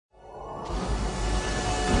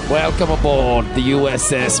Welcome aboard the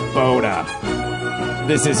USS Boda.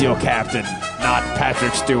 This is your captain, not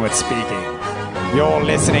Patrick Stewart speaking. You're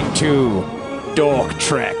listening to Dork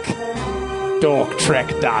Trek.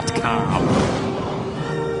 DorkTrek.com.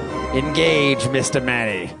 Engage, Mr.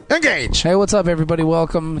 Manny. Engage. Hey, what's up, everybody?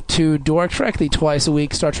 Welcome to Dork Trek, the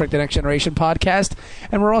twice-a-week Star Trek The Next Generation podcast.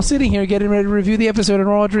 And we're all sitting here getting ready to review the episode, and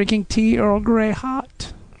we're all drinking tea Earl Grey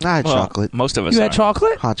hot. I had chocolate. Most of us You are. had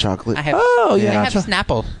chocolate? Hot chocolate. I have, Oh, I yeah. have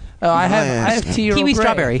Snapple. Oh, I have tea Earl Kiwi Grey.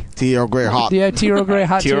 strawberry. Tea Earl Grey hot. Do you have tea Earl Grey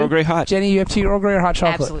hot, Tea too? Earl Grey hot. Jenny, you have tea Earl Grey or hot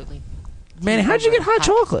chocolate? Absolutely. Man, how'd you get hot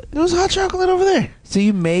chocolate? There was hot chocolate over there. So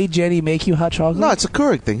you made Jenny make you hot chocolate? No, it's a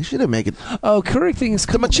Keurig thing. She didn't make it. Oh, Keurig thing is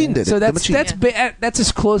cool. machine did it. So The that's machine. that's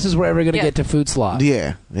as close as we're ever going to Yeah. get to food slop.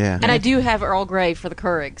 Yeah. And I do have Earl Grey for the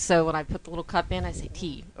Keurig, so when I put the little cup in, I say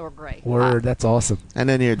tea Earl Grey. Word, that's awesome. And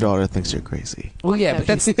then your daughter thinks you're crazy. Well, yeah, but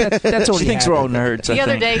that's already She thinks we're all happened. nerds. I The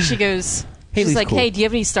other think. day, she goes, Haley's she's like, cool. hey, do you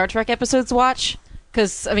have any Star Trek episodes to watch?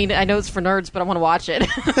 Because, I mean, I know it's for nerds, but I want to watch it.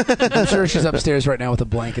 I'm sure she's upstairs right now with a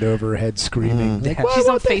blanket over her head screaming. Like, She's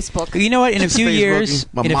on Facebook. You know what? In a Just few Facebooking. years,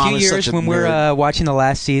 My mom is such a when we're nerd. watching the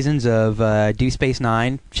last seasons of Deep Space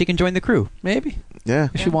Nine, she can join the crew. Maybe. Yeah.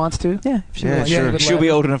 If she wants to. Yeah, if she Yeah, wants. sure. good She'll luck. be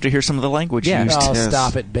old enough to hear some of the language Yeah. used. Oh, Yes.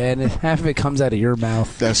 stop it, Ben. Half of it comes out of your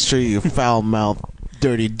mouth. That's true, you foul mouth,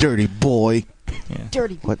 dirty boy.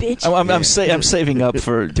 Dirty What? bitch. I'm saving up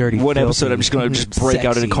for Dirty, one filthy, episode. I'm just going to just break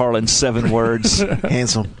out sexy. into Carl in 7 words.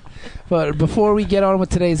 Handsome. But before we get on with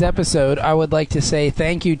today's episode, I would like to say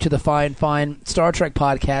thank you to the fine Star Trek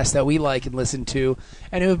podcast that we like and listen to,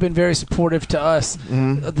 and who have been very supportive to us.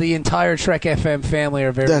 The entire Trek FM family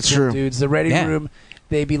are very That's cool true. dudes. The Ready Yeah. Room,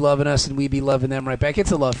 they be loving us, and we be loving them right back.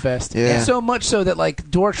 It's a love fest. Yeah. So much so that,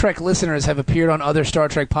 like, Dork Trek listeners have appeared on other Star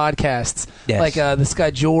Trek podcasts. Yes. Like this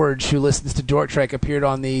guy George, who listens to Dork Trek, appeared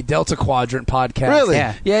on the Delta Quadrant podcast. Really?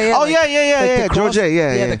 Yeah. Yeah. Oh, like- yeah. like the George A.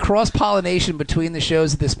 Yeah. the cross-pollination between the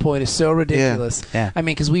shows at this point is so ridiculous. Yeah. I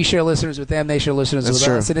mean, because we share listeners with them, they share listeners That's with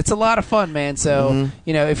true. us, and it's a lot of fun, man. So,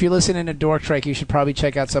 you know, if you're listening to Dork Trek, you should probably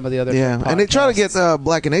check out some of the other Yeah. podcasts. And they try to get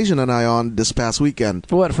Black and Asian and I on this past weekend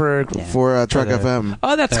What, for... for Trek the- FM.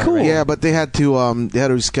 Oh, that's cool. Yeah, but they had to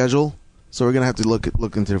reschedule, so we're gonna have to look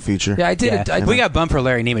into the future. Yeah, I did it. We got bumped for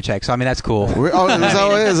Larry Nemechek, so I mean that's cool. Oh, is that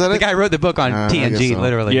what it is? Is that The it? guy wrote the book on I guess TNG, so.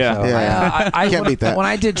 literally. Yeah. so. Yeah. I Can't beat that. When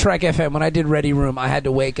I did Trek FM, when I did Ready Room, I had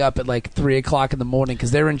to wake up at like 3 o'clock in the morning because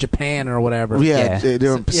they're in Japan or whatever. Yeah, Yeah.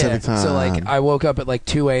 they're in Pacific time. So like I woke up at like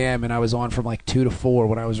 2 a.m. and I was on from like 2 to 4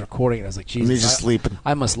 when I was recording it. I was like, and they're Jesus, just sleeping.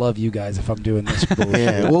 I must love you guys if I'm doing this bullshit.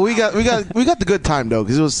 Yeah. Well, we got the good time though,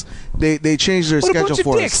 because it was they changed their What a schedule bunch of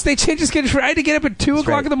for dicks! us. They changed the schedule. I had to get up at 2 o'clock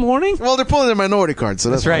right. in the morning. Well, they're pulling their minority card, so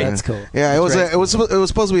that's That's right. fine. That's cool. Yeah, it was right. it was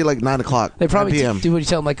supposed to be like 9 o'clock. They probably 9 p.m. do what you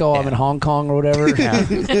tell them, like, "Oh, I'm in Hong Kong or whatever."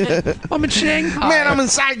 I'm in Shanghai. Man, I'm in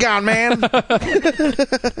Saigon, man.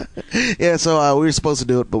 Yeah, so we were supposed to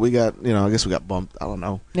do it, but we got, I guess we got bumped. I don't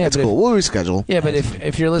know. Yeah, it's but cool. We'll reschedule. Yeah, but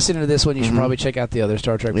if you're listening to this one, you should probably check out the other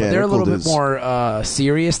Star Trek. Yeah, they're they're a little cool bit dudes. more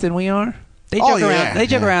serious than we are. They Oh, joke yeah, around. They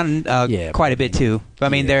joke yeah. around Yeah, quite a bit too. I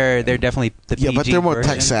mean, they're definitely the Yeah, PG but they're more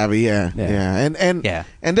version. tech savvy. Yeah, Yeah. yeah, and Yeah.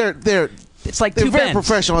 and they're It's like they're two very Bens.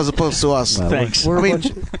 professional as opposed to us. Well, Thanks. We're I a mean,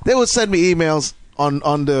 bunch- they would send me emails on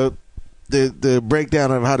the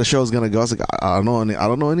breakdown of how the show's gonna go. I was like, I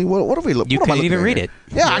don't know any. What have we looked? You what am I couldn't even looking at read here?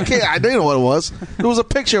 it. Yeah, I can't. I didn't know what it was. There was a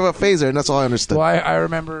picture of a phaser, and that's all I understood. well, I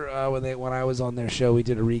remember when I was on their show, we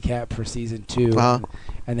did a recap for season 2, Uh-huh.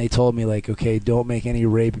 and they told me like, "Okay, don't make any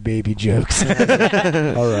rape baby jokes."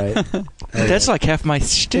 All right. That's like half my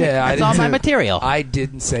shtick. Yeah, That's all my material. I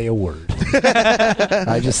didn't say a word.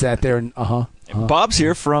 I just sat there and Bob's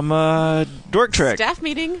here from Dork Trek. Staff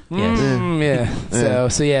meeting.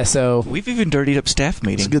 Yes. Yeah. So We've even dirtied up staff It's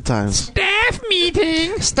meeting. good times. staff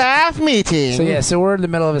meeting. Staff meeting. So we're in the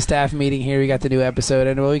middle of a staff meeting here. We got the new episode,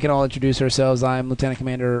 and we can all introduce ourselves. I'm Lieutenant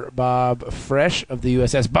Commander Bob Fresh of the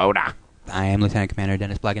USS Boda. I am Lieutenant Commander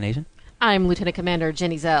Dennis Blaganasian. I'm Lieutenant Commander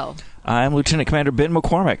Jenny Zell. I'm Lieutenant Commander Ben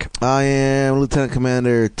McCormick. I am Lieutenant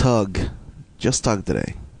Commander Tug. Just Tug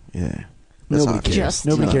today. Yeah. That's Nobody how I feel. cares. Just-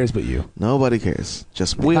 Nobody No. cares but you. Nobody cares.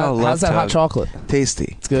 Just me. We all love How's that hot Tug. chocolate?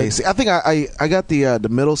 Tasty. It's good. Tasty. I think I got the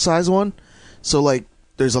middle size one. So like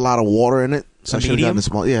there's a lot of water in it. So A I should have gotten medium? the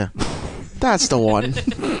small. Yeah. That's the one.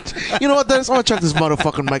 You know what, Dennis? I'm gonna check this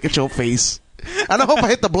motherfucking mic at your face. And I hope I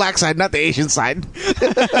hit the black side, not the Asian side.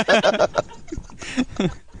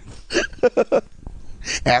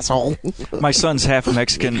 Asshole. My son's half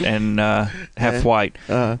Mexican and half white,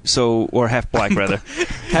 or half black rather.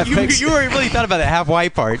 Half You really thought about the half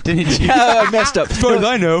white part, didn't you? Yeah, I messed up. As far as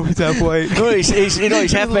I know, it's half white. No,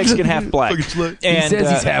 he's half Mexican, half black. He And, says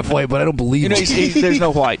he's halfway, but I don't believe it. there's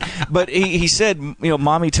no white. But he said,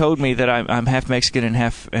 Mommy told me that I'm half Mexican and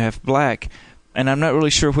half black. And I'm not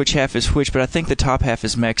really sure which half is which, but I think the top half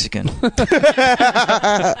is Mexican.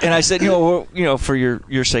 And I said, for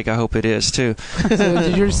your sake, I hope it is too. So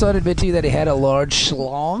did your son admit to you that he had a large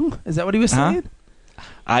schlong? Is that what he was saying?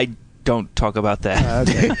 I don't talk about that.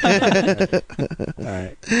 Okay. All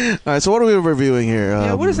right. All right, so what are we reviewing here?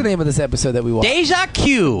 Yeah, what is the name of this episode that we watched? Deja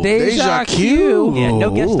Q. Deja Q. Yeah,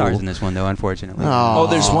 no guest stars in this one, though, unfortunately. Oh,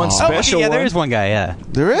 there's one special yeah, one. there is one guy, yeah.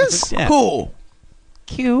 There is? Yeah. Cool.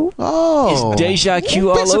 Q. Oh. Deja Q Big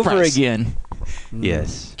all over surprise. again.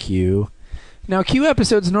 Yes. Q. Now, Q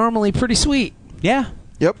episodes normally pretty sweet. Yeah.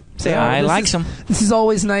 Yep. So I this like is- them. This is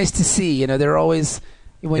always nice to see. They're always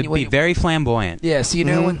It'd be very flamboyant. yeah. So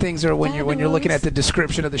when things are when you're looking at the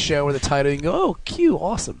description of the show or the title, you can go, oh, Q,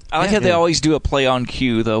 awesome. I like how they always do a play on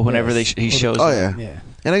Q though. Whenever Yes. he shows Oh, up. yeah. Yeah.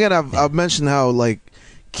 And again, I've mentioned how, like,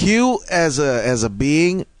 Q as a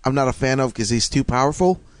being, I'm not a fan of because he's too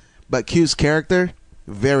powerful. But Q's character,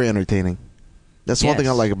 very entertaining. That's one Yes. thing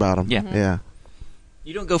I like about him. Yeah. Yeah.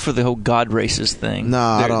 You don't go for the whole God races thing. No,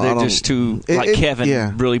 I they're, don't- they're I don't- just too It- Kevin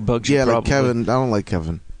yeah. really bugs you. Yeah, like probably. Kevin. I don't like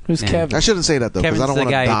Kevin. Who's Yeah. Kevin? I shouldn't say that, though, because Kevin's I don't the want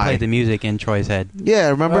to guy who die. played the music in Troy's head. Yeah,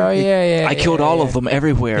 remember? Oh, yeah. I killed all of them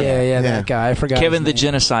everywhere. Yeah, Yeah. that guy. I forgot. Kevin the his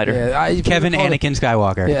name. genocider. Yeah, Kevin called it- Anakin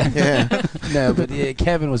Skywalker. Yeah. Yeah. No, but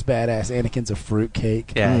Kevin was badass. Anakin's a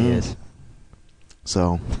fruitcake. Yeah, he Mhm. is.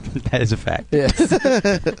 So, That is a fact. Yeah.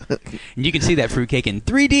 And you can see that fruitcake in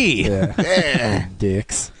 3D. Yeah. yeah.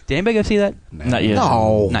 Dicks. Did anybody go see that? Not yet.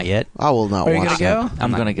 No. Not yet. I will not Are you watch gonna that. go?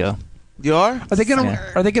 I'm gonna go. You are? Are they gonna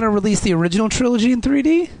Yeah. Are they gonna release the original trilogy in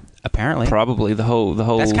 3D? Apparently. Probably the whole.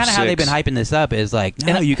 That's kind of how they've been hyping this up. Is like,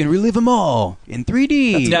 no, you can relive them all in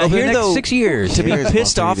 3D Now, over the here, next though, 6 years. To be Here's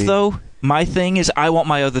pissed my off 3D. though, my thing is I want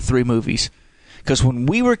my other 3 movies. Because when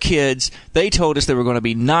we were kids, they told us there were going to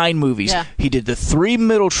be 9 movies. Yeah. He did the 3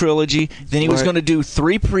 middle trilogy, then he was Right. going to do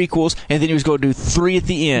 3 prequels, and then he was going to do 3 at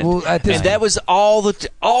the end. Well, at this- and that was all the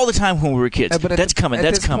time when we were kids. But at That's coming. At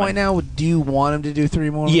That's this coming. point now, do you want him to do 3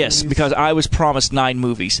 more? Yes, movies? because I was promised 9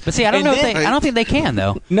 movies. But see, I don't And know. then- I don't think they can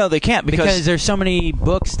though, No, they can't because there's so many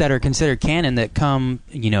books that are considered canon that come,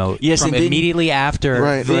 Yes, from and then- immediately after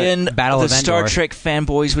Right. then Battle the of Star Endor. Trek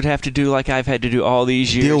fanboys would have to do like I've had to do all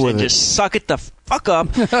these years Deal with and it. just suck it the fuck up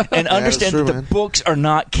and understand true, that the man. books are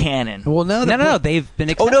not canon. Well, no, No, they've been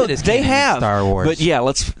Oh accepted no, as they canon in have Star Wars. But yeah,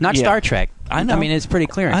 let's Not yeah. Star Trek. I know. I mean, it's pretty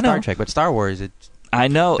clear in I Star know. Trek, but Star Wars, it's I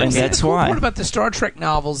know, and See, that's the cool why. part about the Star Trek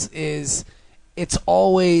novels is it's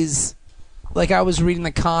always like I was reading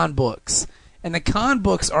the Khan books, and the Khan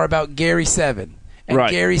books are about Gary Seven and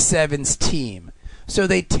Right. Gary Seven's team. So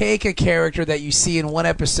they take a character that you see in one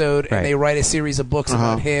episode Right. and they write a series of books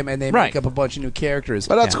about him, and they Right. make up a bunch of new characters.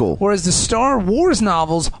 But that's Yeah. cool. Whereas the Star Wars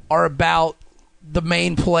novels are about the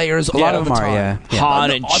main players a lot all of the them are. time. Yeah.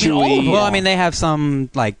 Han and I mean, all of Chewie. them. Well, I mean, they have some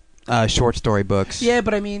like short story books. Yeah,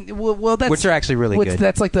 but I mean, well, that's which are actually really good.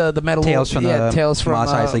 That's like the metal Tales from the Tales from Mos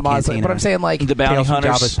Eisley Mos Eisley. Cantina. But I'm saying like the bounty Tales from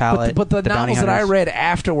hunters. Jabba's Palette. But the Bounty novels that I Hunters. read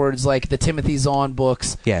afterwards, like the Timothy Zahn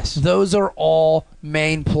books, Yes. those are all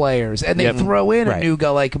main players, and they Yep. throw in a Right. new guy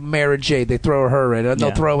like Mara Jade. They throw her in, and they'll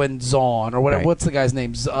Yeah. throw in Zahn or whatever. Right. What's the guy's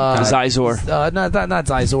name? Zizor. Not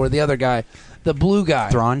Zizor. The other guy, the blue guy.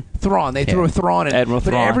 Thrawn. Thrawn. They threw Thrawn in. Admiral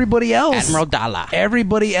but Thrawn. everybody else. Admiral Dala.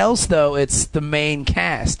 Everybody else, though, it's the main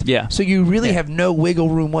cast. Yeah. So you really have no wiggle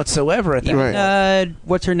room whatsoever at that. Right.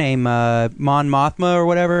 What's her name? Mon Mothma or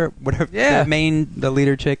whatever. Whatever. Yeah. The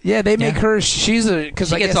leader chick. Yeah, they make Yeah. her. She's a because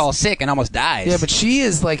She I gets guess, all sick and almost dies. Yeah, but she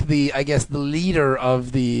is like the leader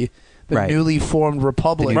of the Right. newly formed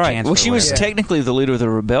republic. new Right. chancellor Well, she was Yeah. technically the leader of the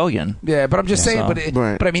rebellion. Yeah, but I'm just saying. So-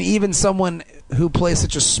 Right. But I mean, even someone who plays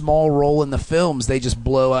such a small role in the films, they just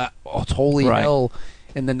blow out holy Right. hell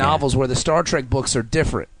in the novels. Where the Star Trek books are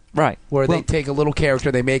different, Right. where they Well- take a little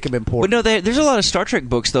character, they make him But important. no, there's a lot of Star Trek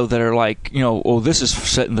books though that are like, this is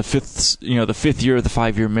set in the fifth year of the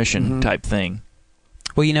 5-year mission type thing.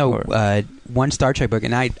 Well, Or- one Star Trek book,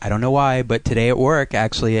 and I don't know why, but today at work,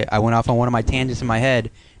 actually, I went off on one of my tangents in my head,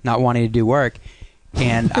 not wanting to do work,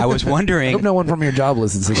 and I was I wondering, hope no one from your job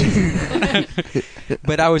listens to this.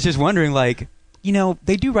 but I was just wondering, like,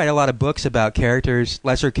 they do write a lot of books about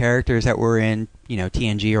lesser characters that were in,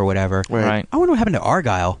 TNG or whatever. Right. I wonder what happened to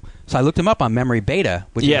Argyle. So I looked him up on Memory Beta,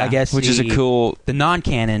 which is, I guess, which is a cool the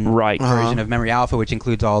non-canon right. version of Memory Alpha, which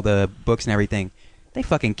includes all the books and everything. They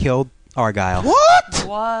fucking killed Argyle. What?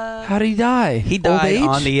 What? How did he die? He Old died age?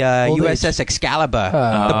 on the Old USS age. Excalibur.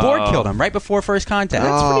 Oh. The board killed him right before first contact.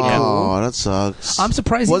 Oh, that sucks. I'm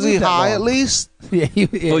surprised he Was he lived that high long. at least? Yeah,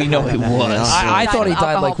 Well, you know he was. I thought he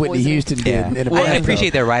died like Alcohol Whitney poisoning. Houston did. Yeah. in a Well, I bathtub. appreciate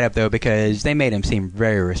their write-up, though, because they made him seem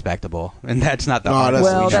very respectable. And that's not the No, Argyle. that's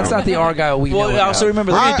Well, not that's true. not the Argyle we know. Well, also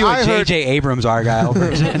remember We're that going to do a I heard- J.J. Abrams Argyle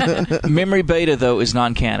version. Memory Beta, though, is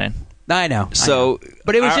non-canon. I know. So,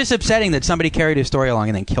 But it was our- just upsetting that somebody carried his story along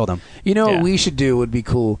and then killed him. You know Yeah. what we should do would be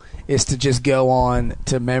cool is to just go on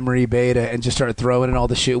to Memory Beta and just start throwing in all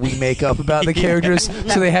the shit we make up about the characters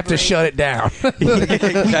so they have to shut it down. We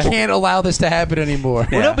can't allow this to happen anymore.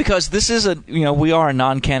 Well, no, because this is we are a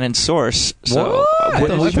non-canon source. So I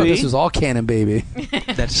wouldn't we thought be? this was all canon, baby.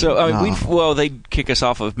 So I mean, No. they'd kick us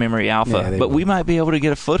off of Memory Yeah, Alpha, they but would. we might be able to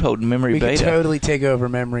get a foothold in Memory We could Beta. totally take over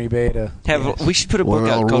Memory Beta. We should put a book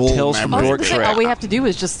Well, out called roll Tales from memory. I Dork was gonna say, Trek. all we have to do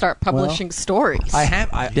is just start publishing stories. I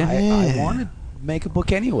want to make a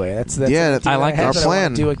book anyway. That's Yeah, something I like have, our that I wanna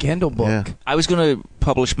plan. do a Kindle book. Yeah. I was going to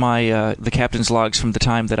publish my the captain's logs from the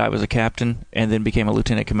time that I was a captain and then became a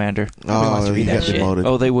lieutenant commander. wants to Oh, read you that got shit. demoted.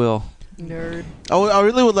 Oh, they will. Nerd. Oh, I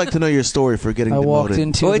really would like to know your story for getting I walked demoted.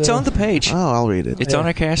 into. Well, it's the, on the page. Oh, I'll read it. It's Yeah. on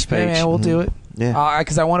our cast Yeah, page. man, we'll do it. Yeah.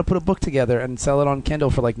 Because I want to put a book together and sell it on Kindle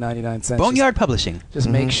for like 99 cents. Boneyard Publishing. Just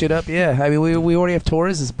Mhm. make shit up. Yeah, I mean, we already have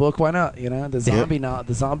Torres' book. Why not? You know, the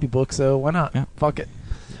zombie book. So why not? Yeah. Fuck it.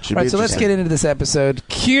 Should All be right, so let's get interesting. into this episode.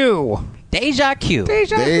 Q. Deja Q.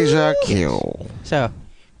 Deja Kill. So,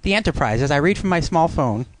 the Enterprise, as I read from my small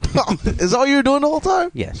phone. Is that all you were doing the whole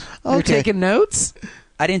time? Yes. You're Okay. taking notes?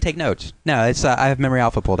 I didn't take notes. No, it's I have Memory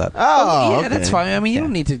Alpha pulled up. Oh, yeah, okay. that's fine. I mean, you Yeah.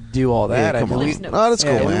 don't need to do all that. Yeah, I come mean, on. we- There's Oh, that's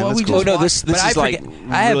cool, Yeah, man. well, That's we cool. Oh no, just this But I is like forget-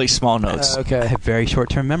 I have- really small notes. I okay. have very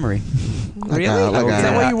short-term memory. Really? Like Is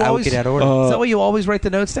that why you I would always? get out of order. Is that why you always write the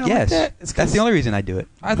notes down? yes. Like that? It's 'cause- That's the only reason I do it.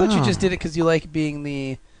 I thought you Oh. just did it because you like being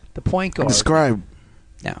the point guard. Describe.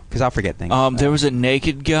 No, because I'll forget things. There was a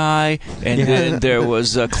naked guy, and Yeah. then there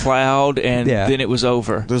was a cloud, and Yeah. then it was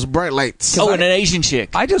over. There's bright lights. Oh, and an Asian chick.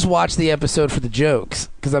 I just watched the episode for the jokes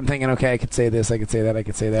because I'm thinking, okay, I could say this, I could say that, I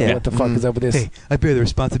could say that. Yeah. What the fuck is up with this? Hey, I bear the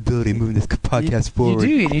responsibility of moving this podcast you forward.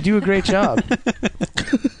 do, and you do a great job.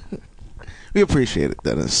 We appreciate it,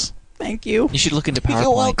 Dennis. Thank you. You should look into PowerPoint.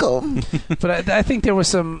 You're welcome. But I think there was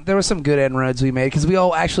some good inroads we made because we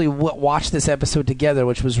all actually watched this episode together,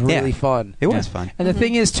 which was really Yeah. fun. It was fun. And the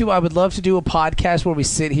thing is, too, I would love to do a podcast where we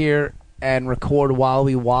sit here and record while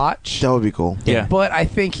we watch. That would be cool. Yeah. But I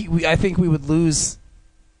think we would lose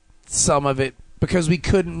some of it because we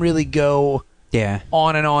couldn't really go Yeah.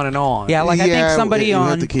 on and on and on. Yeah, like I Yeah, think somebody you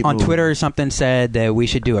have on to keep on moving. Twitter or something said that we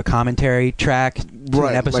should do a commentary track to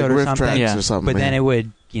Right, an episode like or riff something. tracks Yeah. or something. But then yeah. it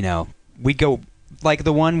would, we'd go like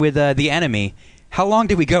the one with the enemy. How long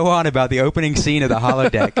did we go on about the opening scene of the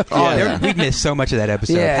holodeck? Oh, yeah. We'd missed so much of that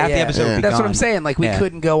episode. Yeah, Half the yeah. episode would be That's what gone. I'm saying. Like we Yeah.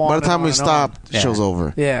 couldn't go on. by the and time on we and on. stop, Yeah. show's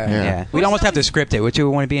over. Yeah. Yeah. We'd almost have to script it, which we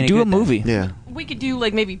want to be any Do good a movie. Yeah. We could do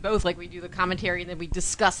like maybe both, like we do the commentary and then we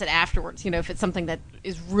discuss it afterwards. If it's something that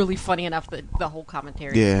is really funny enough that the whole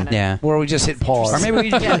commentary. Yeah. kinda- Yeah. Where we just hit pause. Or maybe we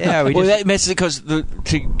just, Yeah. we Well, just that messes it because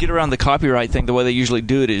to get around the copyright thing, the way they usually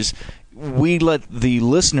do it is we let the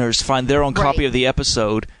listeners find their own copy Right. of the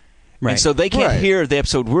episode, Right. and so they can't Right. hear the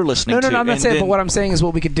episode we're listening No, to. I'm not and saying. then- But what I'm saying is,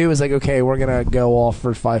 what we could do is like, okay, we're gonna go off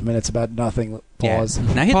for 5 minutes about nothing. Pause.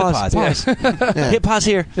 Yeah. Now hit Pause, the pause. Yeah. Hit pause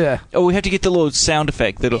here. Yeah. Oh, we have to get the little sound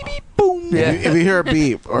effect that'll boom. Yeah. If you hear a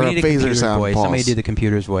beep or We a need a phaser computer sound, voice. pause. Somebody do the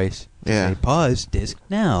computer's voice. Yeah. Say, pause disc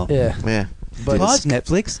now. Yeah. Yeah. But Pause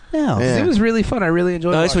Netflix now. Yeah. it was really fun. I really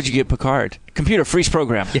enjoyed. No, that's what watching you get, Picard. Computer freeze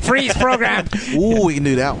program. Freeze program. Ooh, we can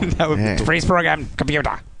do that one. That would be Yeah. Freeze program.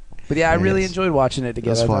 Computer. But yeah, I really Yes. enjoyed watching it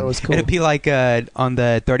together. That's I thought fun. it was cool. It'd be like on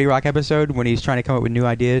the 30 Rock episode when he's trying to come up with new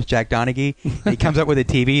ideas, Jack Donaghy. He comes up with a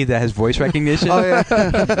TV that has voice recognition. Oh yeah.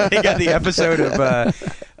 He got the episode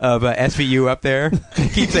of SVU up there. He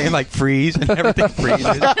keeps saying like freeze and everything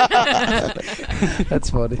freezes. That's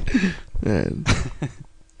funny. Yeah.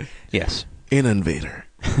 Yes. An invader.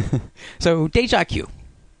 So Deja Q.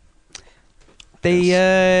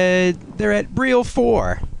 They're at Breel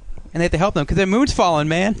 4. And they have to help them because their moon's falling,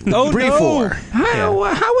 man. Oh, Bree no. 4.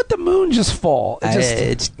 How would the moon just fall? It just,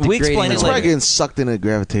 It's We explain degrading it It's the probably later. getting sucked in a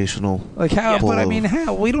gravitational. like how? pull But I of- mean,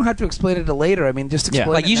 how? We don't have to explain it to later. I mean, just explain.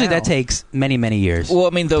 Yeah. Like it usually now. that takes many, many years. Well,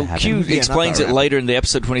 I mean, though, to happen. Q Yeah, explains not it that later in the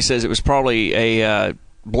episode when he says it was probably a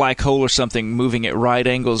black hole or something moving at right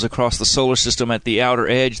angles across the solar system at the outer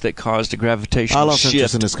edge that caused a I gravitational lost interest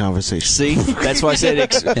shift. in this conversation. See, that's why I said Yeah.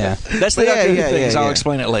 that's the Yeah, other yeah, thing. Is yeah, I'll yeah.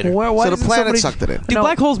 explain it later. Why So the doesn't planet somebody- sucked it in. Do No.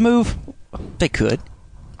 black holes move? They could.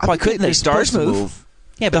 I Why think couldn't they? they're Stars supposed to move.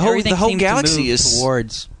 Yeah, The whole- everything the whole seems to galaxy move is-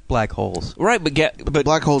 towards black holes. Right, but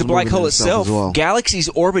black hole's the black moving hole itself itself, as well. galaxies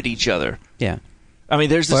orbit each other. Yeah. I mean,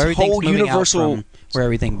 there's So this everything's whole moving out universal. from where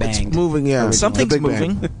everything It's banged. moving, yeah. Something's The Big Bang.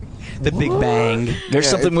 moving. The Big Bang. There's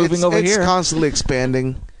Yeah, something moving over it's here. It's constantly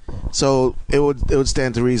expanding, so it would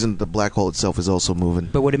stand to reason that the black hole itself is also moving.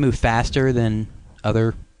 But would it move faster than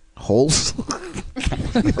other? Holes? Well,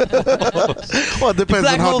 it depends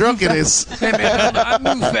Black on how holes drunk move it is. Hey man, I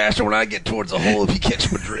move faster when I get towards a hole. If you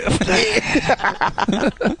catch my drift.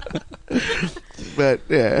 But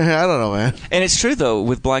yeah, I don't know, man. And it's true though.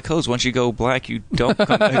 With black holes, once you go black, you don't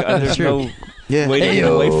come. There's no Yeah, way to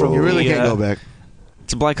get away from. you really the, can't go back.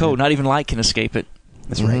 It's a black hole. Not even light can escape it.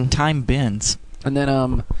 That's right. Time bends. And then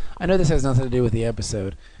I know this has nothing to do with the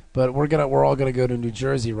episode, but we're all gonna go to New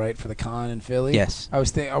Jersey, right, for the con in Philly. Yes. I was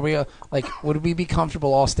thinking, are we would we be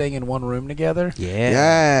comfortable all staying in one room together? Yeah.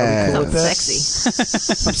 Yeah. Are we cool with that?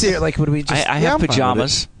 Sexy. I'm serious. Like, would we just? I yeah, have I'm fine with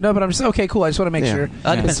pajamas. No, but I'm just okay. Cool. I just want to make Yeah. sure.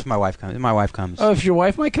 Depends if my wife comes. If my wife comes, Oh, if your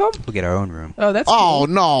wife might come. we'll get our own room. Oh, that's Oh cool.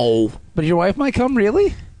 no, But your wife might come,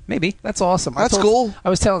 really? Maybe. That's awesome. that's cool. I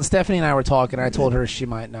was telling Stephanie and I were talking. I told her she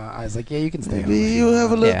might not. I was like, yeah, you can stay. Maybe you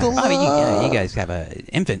have a Yeah. little. I mean, you guys have an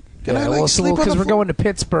infant. Can I, Yeah, like, well, sleep on because the we're floor? going to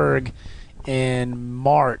Pittsburgh in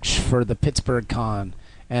March for the Pittsburgh Con,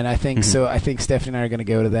 and I think so. I think Stephanie and I are going to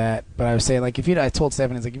go to that. But I was saying, like, I told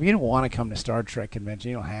Stephanie, it's like, if you don't want to come to Star Trek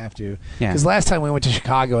convention, you don't have to. Yeah. Because last time we went to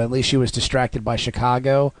Chicago, at least she was distracted by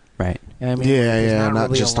Chicago. Right. And I mean, Yeah, there's yeah, not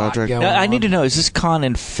really just a Star lot Trek. going Now, I on. need to know: is this con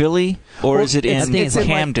in Philly or Well, is it in it's in, like,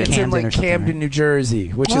 Camden? It's in Camden or like something, Camden, right? New Jersey,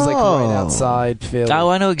 which is like Oh. right outside Philly. Oh,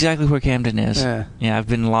 I know exactly where Camden is. Yeah. Yeah, I've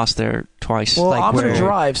been lost there twice. Well, like I'm going where- to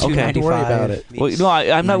drive, so you don't have to worry 95 about it. Well, no,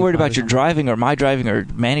 I'm not worried 95 about your driving or my driving or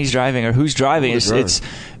Manny's driving or who's driving. Who's It's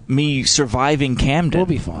me surviving Camden. We'll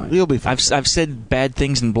be fine. You'll be fine. I've said bad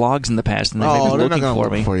things in blogs in the past, and they've Oh, been they're not looking going to for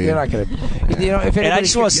look me. for you. You're not going to. You know, if And I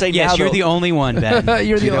just want to say Yes, now, you're though, the only one, Ben.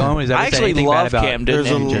 You're the only- only one who's ever I said actually anything love bad about Camden.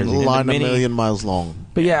 There's a New Jersey. line a Many- million miles long.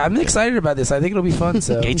 But yeah, I'm excited about this. I think it'll be fun.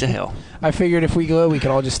 So Gates of Hell. I figured if we go, we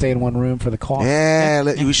could all just stay in one room for the cost. Yeah,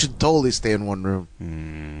 we should totally stay in one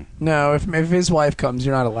room. No, if his wife comes,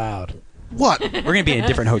 you're not allowed. What? We're going to be in a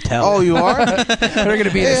different hotel. Oh, you are? They're going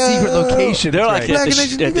to be in a secret location. They're like Right.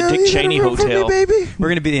 at the Dick Cheney you got a room for Hotel. me, baby? We're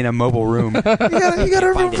going to be in a mobile room. You got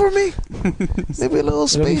a room for me? Maybe a little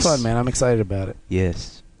It'll be space. fun, man. I'm excited about it.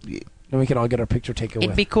 Yes. And we can all get our picture taken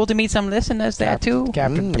with cool to meet some listeners Captain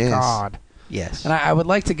yes. Picard. Yes. And I would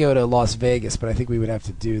like to go to Las Vegas, but I think we would have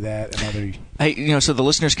to do that another. Hey, so the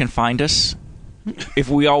listeners can find us if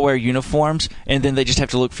we all wear uniforms, and then they just have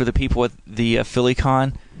to look for the people at the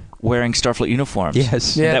PhillyCon wearing Starfleet uniforms.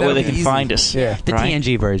 Yes. Yeah, that way that'd they be can easy. find us. Yeah. The right?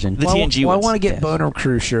 TNG version. The TNG Well, I ones. want to get Yes. Boner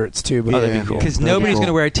Crew shirts too. But Oh, that'd be cool. Because That'd be nobody's cool. going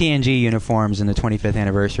to wear TNG uniforms in the 25th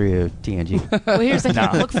anniversary of TNG. Well, here's the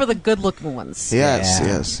No. thing. Look for the good-looking ones. Yes, Yeah.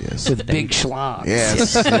 yes. with big schlongs. Yes,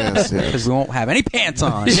 yes, Because yes. we won't have any pants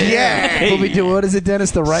on. Yeah. What we do? What is it,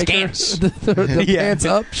 Dennis? The Riker, Scants. the Yeah. pants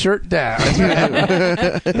up, shirt down.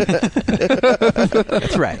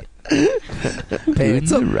 That's right.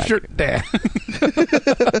 Pants up, shirt down.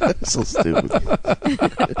 So stupid.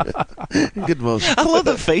 Good motion. I love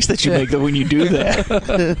the face that you make when you do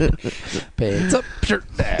that. Pants up, shirt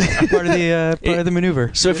down. Part of the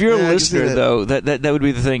maneuver. So if you're Yeah, a I can see listener, that. though, that would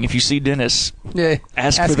be the thing. If you see Dennis, Yeah.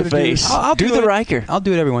 ask Ask for the her to do- face. I'll do do the it. Riker. I'll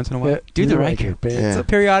do it every once in a while. Yeah, Do the Riker. Pants Yeah. up.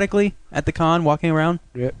 Periodically at the con, walking around,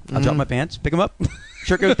 Yeah. I'll drop my pants, pick them up,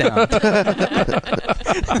 shirt goes down.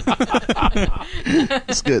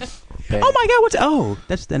 It's good. Oh my God!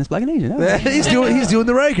 That's Dennis Black and Asian. Oh. he's doing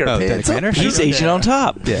the Riker. Oh, Pants Dennis up, Manner? He's shirt Asian down. on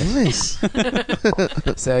top. Nice.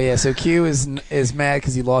 So Q is mad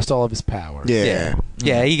because he lost all of his power. Yeah.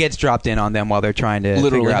 Yeah, he gets dropped in on them while they're trying to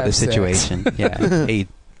Literally figure out the have sex. situation. Yeah, he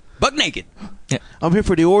buck naked. I'm here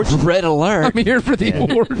for the orgy. Red alert. I'm here for the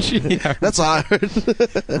orgy. That's what I heard.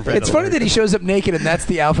 It's funny that he shows up naked and that's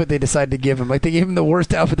the outfit they decide to give him. Like they gave him the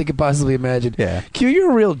worst outfit they could possibly imagine. Yeah. Q,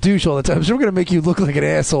 you're a real douche all the time, so we're gonna make you look like an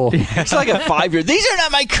asshole. It's like a 5-year. These are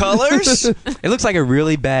not my colors. It looks like a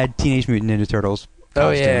really bad Teenage Mutant Ninja Turtles.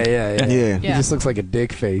 Oh costume. yeah. Yeah. He just looks like a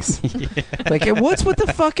dick face. Like, and what's with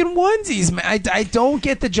the fucking onesies, man? I don't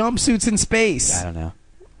get the jumpsuits in space. I don't know.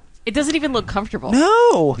 It doesn't even look comfortable.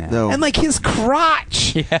 No. No. And like his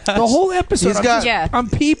crotch. The whole episode. He's I'm got- just- Yeah. I'm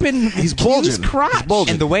peeping. He's Q's bulging. crotch. He's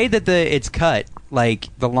bulging. And the way that it's cut, like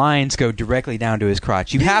the lines go directly down to his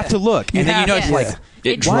crotch. You have to look, and then you know it's to. like,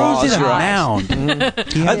 It why draws is it a your eye. mound?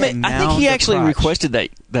 He I has a think mound he of actually crotch. requested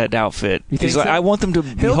that outfit. You think He's like, so? I want them to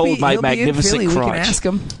behold my He'll be in magnificent Philly. We can crotch. ask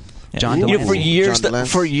him. John Ooh. Delancey.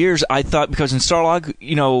 For years, I thought, because in Starlog,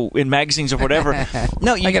 in magazines or whatever,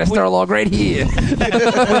 no, I got a Starlog right here.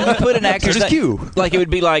 when you put an actor's Here's name, Q. like it would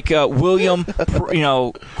be like William,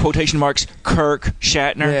 quotation marks, Kirk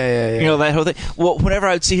Shatner, Yeah. That whole thing. Well, whenever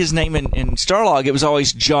I would see his name in Starlog, it was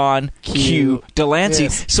always John Q. Delancey.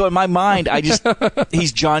 Yes. So in my mind,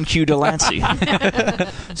 he's John Q. Delancey.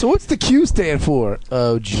 So what's the Q stand for?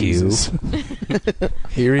 Oh, Jesus.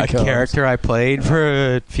 Here he A comes. character I played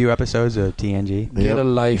for a few episodes of TNG. Get a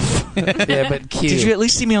life. Yeah, but Q. Did you at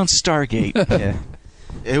least see me on Stargate? Yeah.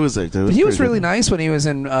 It was like But he was really nice when he was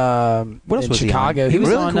in What else in was Chicago. He was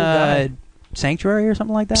really on cool guy. Sanctuary or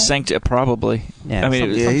something like that. Probably. Yeah, I mean,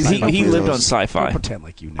 something- Yeah, he's he lived on Don't Sci-Fi. pretend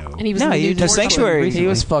like you know. And he was No, in the he new did Torchwood. Sanctuary. He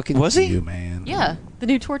was fucking Was he? you, man. Yeah, the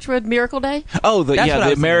new Torchwood Miracle Day. Oh, That's what I the was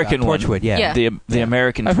thinking American about. one. Torchwood, yeah. Yeah. The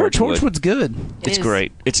American I've heard Torchwood. Torchwood's good. It's is.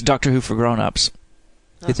 great. It's Doctor Who for grown-ups.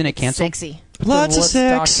 Isn't it canceled? Sexy. Lots of What's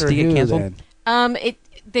sex. Doctor Did it get Who, canceled? then?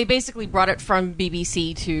 They basically brought it from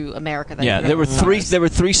BBC to America. Then. Yeah, there were three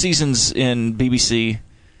seasons in BBC.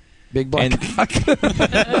 Big Black And- Cock.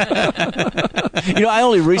 I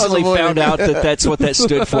only recently avoiding found out that that's what that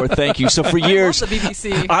stood for. Thank you. So for years, the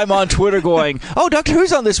BBC. I'm on Twitter going, "Oh, Doctor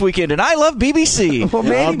Who's on this weekend, and I love BBC. Well,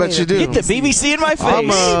 Yeah, I bet you do. Get the BBC in my face." I'm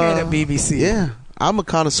Made a BBC. Yeah, I'm a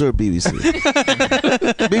connoisseur of BBC.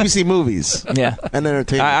 BBC movies Yeah, and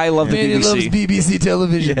entertainment. I love the Manny loves BBC. BBC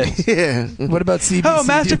television. yeah, What about CBC? Oh,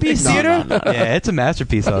 Masterpiece No, Theater? no, no. Yeah, it's a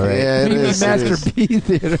masterpiece, all right. Yeah, it Maybe is, it Master is. P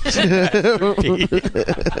Theater.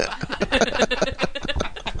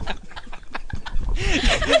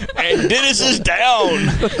 And Dennis is down.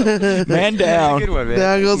 Man down. Good one, man.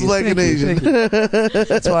 There goes Black and Asian.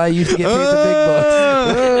 That's why I used to get paid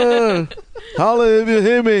the big bucks. Holla if you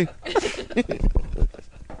hear me.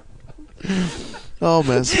 Oh,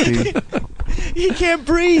 Master P. He can't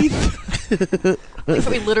breathe.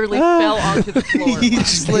 We literally fell onto the floor.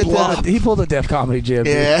 He pulled a Def Comedy Jam.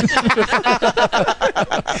 dude. Yeah.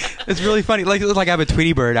 It's really funny. Like, it looks like I have a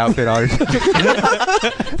Tweety Bird outfit on.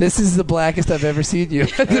 This is the blackest I've ever seen you.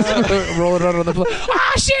 Rolling around on the floor.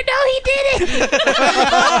 Oh shit! No, he did it.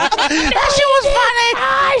 That shit was funny.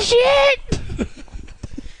 Oh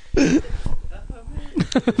shit!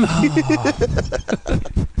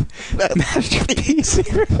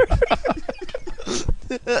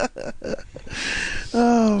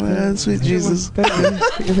 Oh, man. Sweet Jesus. Thank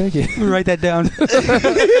you. Write that down. You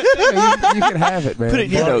can have it, man. Put it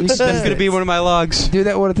in your You notes. can That's going to be one of my logs. do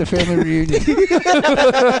that one at the family reunion.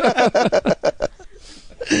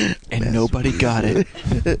 And nobody got it.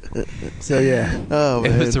 So yeah. Oh, It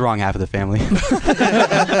man. was the wrong half of the family.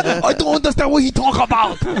 I don't understand what he talk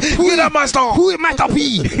about. Who is that master? Who is Master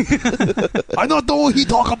P? I don't know what he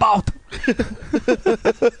talk about.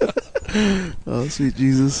 Oh, sweet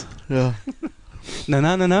Jesus. Yeah. No.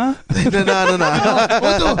 No.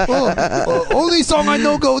 Only song I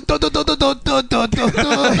know go. That's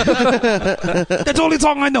the only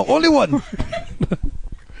song I know. Only one.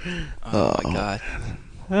 Oh my God.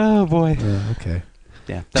 Oh, boy. Okay.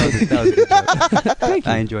 Yeah, that was a good joke.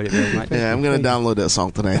 I enjoyed it very much. Yeah, I'm going to download that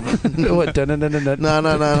song tonight. What? No. No.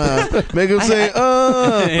 Make him say,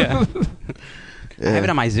 Yeah. I have it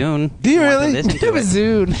on my Zune. Do you Want to really? listen to Have a it.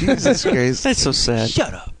 Zune. Jesus Christ. That's so sad.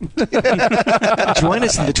 Shut up. Join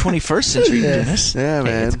us in the 21st century, Yeah. Dennis. Yeah, Hey,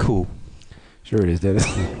 man. it's cool. Sure it is, Dennis.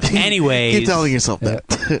 Anyways, Keep telling yourself that.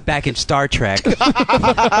 back in Star Trek. Where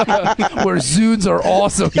Zunes are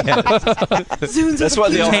awesome. That's why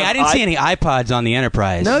they all Hey, have I didn't see any iPods on the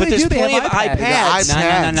Enterprise. No, But they there's do. They plenty have of iPads.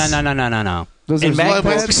 iPads. No. Those In are MacBooks.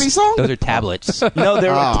 Master P song? Those are tablets. No,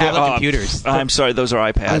 they're Oh. computers. I'm sorry, those are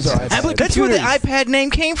iPads. Those are iPads. That's where the iPad name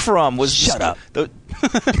came from. Was Shut up.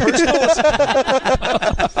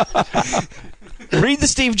 Read the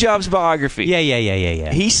Steve Jobs biography. Yeah.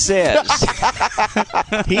 He says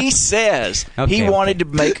Okay, he wanted to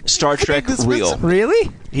make Star Trek real.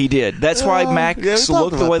 Really? He did. That's why Macs yeah, we talked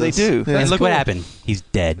look the about way this. they do. Yeah. And look what happened. He's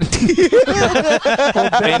dead.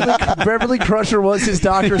 Beverly Crusher was his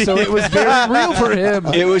doctor, so it was very real for him.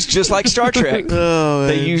 It was just like Star Trek. Oh,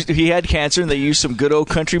 man. He had cancer, and they used some good old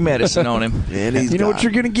country medicine on him. And he's You know what gone.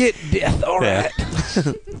 you're gonna get? Death. All right.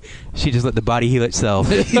 She just let the body heal itself.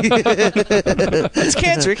 It's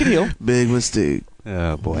cancer; it can heal. Big mistake.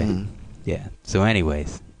 Oh boy. Yeah. So,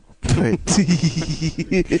 anyways, Right.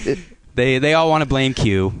 they all want to blame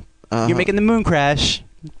Q. Uh-huh. You're making the moon crash,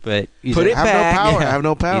 but he's Put like, it I have back. no power. Yeah. I have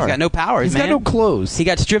no power. He's got no powers, He's man. got no clothes. He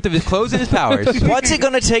got stripped of his clothes and his powers. What's it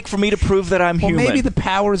going to take for me to prove that I'm Well, human? maybe the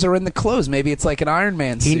powers are in the clothes. Maybe it's like an Iron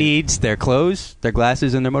Man suit. He needs their clothes, their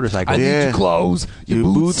glasses, and their motorcycle. I need Yeah. your clothes, your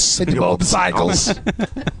Your boots, and your motorcycles.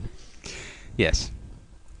 Yes.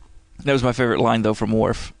 That was my favorite line, though, from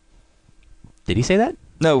Worf. Did he say that?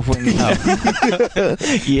 No, when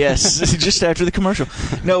yes, just after the commercial.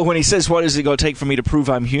 No, when he says, "What is it going to take for me to prove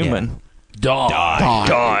I'm human?"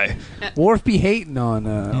 Die. Worf be hating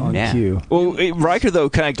on Yeah. Q. Well, Riker though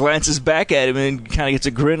kind of glances back at him and kind of gets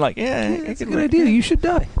a grin, like, "Yeah, That's a good idea. You should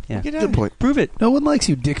die. Yeah. Good point. Prove it. No one likes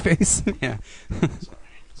you, dickface. Yeah.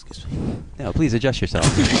 No, please adjust yourself.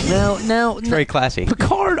 Now, It's very classy.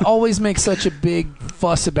 Picard always makes such a big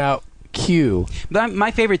fuss about Q. But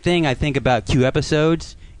my favorite thing I think about Q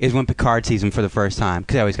episodes is when Picard sees him for the first time,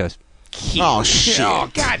 because he always goes, Q. Oh shit!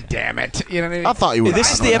 God damn it! You know what I mean? I thought you were.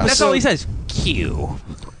 This is the episode. That's all he says. Q.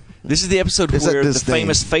 This is the episode Is that where the this thing?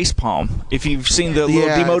 famous face palm. If you've seen the little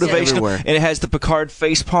Yeah, it's demotivational, everywhere. and it has the Picard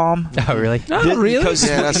face palm. Oh, really? No, Th- really? Because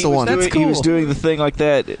Yeah, that's he the was one. doing- That's He was cool. doing the thing like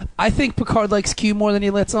that. I think Picard likes Q more than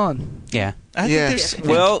he lets on. Yeah. I think Yeah. there's,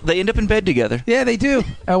 well, they end up in bed together. Yeah, they do.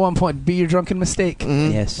 At one point, be your drunken mistake.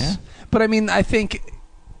 Mhm. Yes. Yeah. But I mean, I think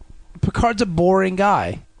Picard's a boring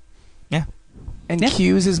guy. Yeah. And Yeah.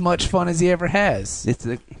 Q's as much fun as he ever has. It's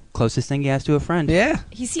the closest thing he has to a friend. Yeah.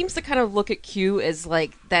 He seems to kind of look at Q as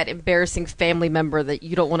like that embarrassing family member that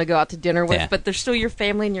you don't want to go out to dinner with, Yeah. but they're still your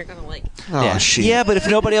family, and you're gonna like. Oh Yeah. shit! Yeah, but if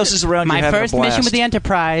nobody else is around, My you're having first a blast. mission with the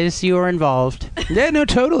Enterprise, you were involved. Yeah, no,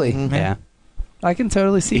 totally. Yeah. I can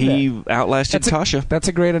totally see He that. outlasted Tasha. That's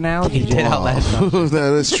a great analogy. He did outlast him.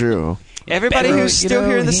 That is true. Everybody Better, who's you still know,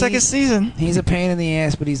 here in the he- second season. He's a pain in the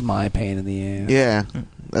ass, but he's my pain in the ass. Yeah,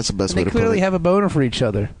 that's the best And way they to put clearly it. have a boner for each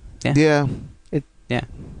other. Yeah, Yeah.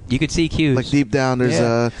 You could see Q's. like deep down, there's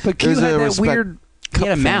Yeah. a But Q there's had a that respect. weird. He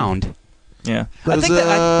had a thing. mound. Yeah, That I was think that, a-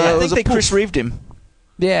 I it think was a they Chris poof. Reeved him.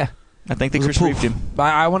 Yeah. I think they It was a Chris Reeved poof. him.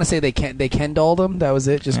 I want to say they Ken dolled him. That was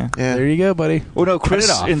it. Just Yeah. Yeah. there you go, buddy. Well, no, Chris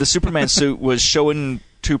it off. in the Superman suit was showing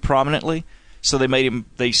too prominently, so they made him.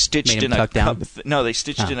 They stitched Made him in a tuck down? cup. No, they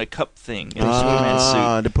stitched Oh. in a cup thing in the Superman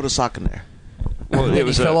suit. They put a sock in there. Well, And it he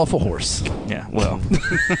was fell off a horse. Yeah, well,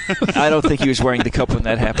 I don't think he was wearing the cup when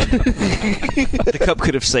that happened. The cup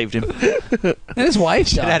could have saved him. And his wife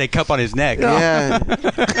He had died. a cup on his neck. Yeah.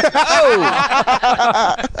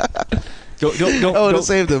 Don't, Oh, it don't,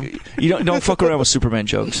 saved him. you don't fuck around with Superman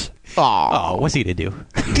jokes. Oh, what's he to do?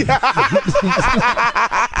 He's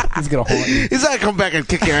gonna haunt you. He's not come back and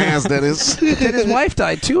kick your ass, Dennis. And his wife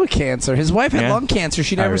died too of cancer. His wife had Yeah. lung cancer.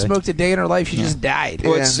 She never really? smoked a day in her life. She just died.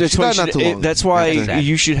 Well, Yeah, it's she why died not too long that's why after that.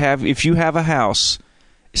 you should have, if you have a house,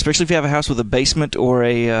 especially if you have a house with a basement or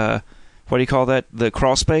a what do you call that? The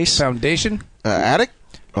crawl space. Foundation. Attic?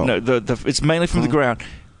 Oh. No, the it's mainly from the ground.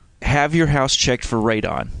 Have your house checked for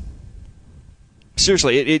radon.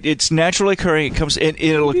 Seriously, it's naturally occurring. It comes in.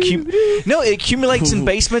 It accumulates in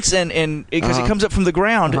basements and because it comes up from the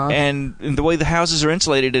ground and the way the houses are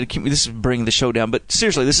insulated. This is bringing the show down, but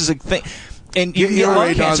seriously, this is a thing. And you can get Your lung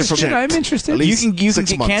radon's cancer from checked. it. I'm interested. At You least can 6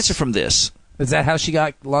 get months. cancer from this. Is that how she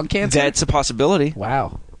got lung cancer? That's a possibility.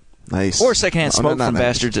 Wow. Nice. Or secondhand Oh, smoke not from nice.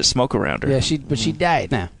 bastards that smoke around her. Yeah, but she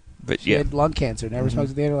died. Nah. But She yeah. had lung cancer. Never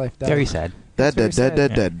smoked a day in her life. Died. Very sad. Dead, That's dead, very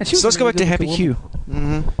dead, sad. dead, And dead. she was So let's a go really back to Happy good-looking Q.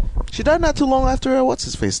 woman. She died not too long after what's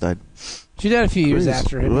his face died. She died a few years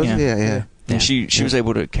after him. Was Yeah. it? Yeah. And she was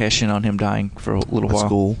able to cash in on him dying for a little That's while.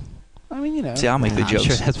 cool. I mean, you know. See, I'll make the I'm jokes.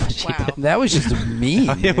 sure that's what she Wow. did. That was just mean.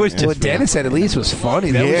 It was just what Dennis said at least was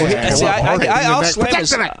funny. That Yeah. was Yeah, See, I'll slam Protect his,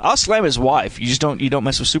 the neck. I'll slam his wife. You don't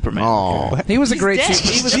mess with Superman. Oh, he was a He's great. dead.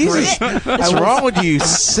 He was Jesus. great. what's wrong with you,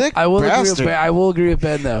 sick I will agree with bastard? Ben. I will agree with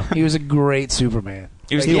Ben though. He was a great Superman.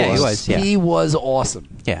 He was Like, the Yeah, he best. was. Yeah. He was awesome.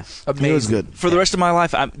 Yeah. Amazing. He was good. For the rest of my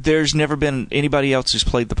life, there's never been anybody else who's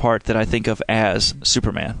played the part that I think of as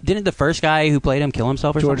Superman. Didn't the first guy who played him kill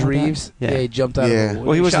himself or George something like Reeves. that? Yeah, he jumped out. Yeah. Of the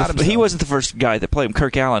Well, he shot wasn't. He himself. wasn't the first guy that played him.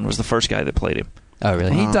 Kirk Allen was the first guy that played him. Oh,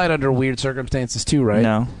 really? He died under weird circumstances too, right?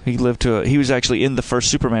 No, he lived to. He was actually in the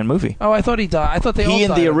first Superman movie. Oh, I thought he died. I thought they all He and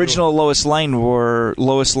died the under- original Lois Lane were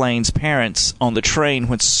Lois Lane's parents on the train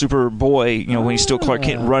when Superboy, when he's still Clark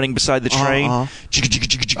Kent running beside the train.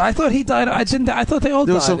 I thought he died. I didn't. I thought they all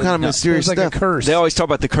There died. was some kind of No, mysterious it was like death. a curse. They always talk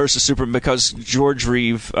about the curse of Superman because George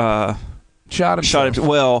Reeve shot himself. shot him.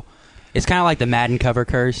 Well, It's kind of like the Madden cover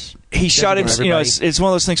curse. he shot him. everybody. It's one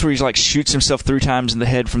of those things where he's like shoots himself 3 times in the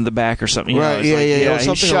head from the back or something. Right, It's yeah, like, yeah, yeah.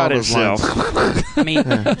 something He shot along those himself. lines. I mean,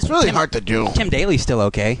 It's really hard to do. Tim Daly's still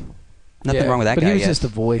okay. Nothing Yeah, wrong with that but guy he was yet. just a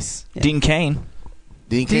voice. Yeah. Dean Cain.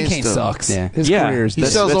 Dean Dean Cain Cain still- sucks. Yeah. His Yeah. career is He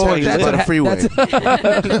dead. sells that's oil how he by lived. the freeway.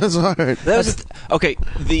 That's hard. That was okay.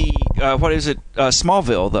 The what is it?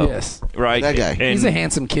 Smallville though. Yes. Right. That guy. And, He's a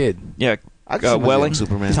handsome kid. yeah. I can see my Welling. damn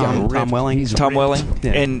Superman. Tom Welling. He's Tom ripped. Welling,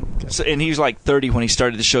 Yeah. and he was like 30 when he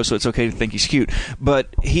started the show, so it's okay to think he's cute. But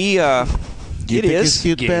he, You it think is.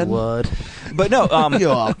 he's cute, Ben? Blood. But no,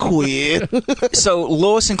 You're queer. so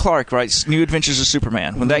Lois and Clark, right? New Adventures of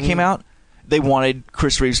Superman. When that came out, they wanted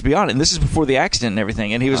Chris Reeves to be on it. And this is before the accident and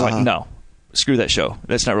everything. And he was like, no, screw that show.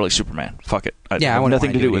 That's not really Superman. Fuck it. I Yeah, I have wouldn't nothing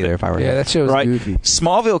want to do with either it. if I were Yeah, him. that show's Right? goofy.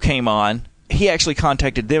 Smallville came on. He actually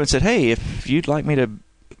contacted them and said, hey, if you'd like me to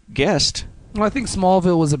guest. Well, I think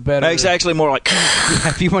Smallville was a better. It's actually more like,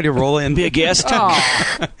 If you want to roll in, be a guest.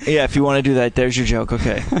 Oh. Yeah, if you want to do that, there's your joke.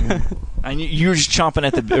 Okay. And you were just champing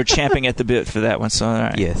at the bit for that one. So all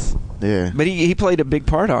right. yes. Yeah. But he played a big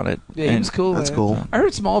part on it. Yeah, he And was cool. That's man. cool. I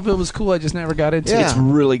heard Smallville was cool. I just never got into Yeah. it. It's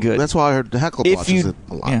really good. That's why I heard Heckle if watches you, it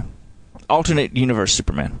a lot. yeah, alternate universe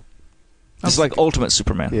Superman. It's like Ultimate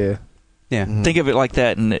Superman. Yeah. Yeah. Think of it like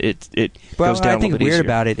that, and it Well, goes down I a think little bit weird easier.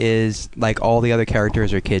 about it is like all the other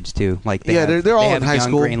characters are kids too. Like Yeah, have, they're all they in have high young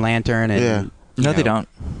school. Green Lantern and Yeah. No, they don't.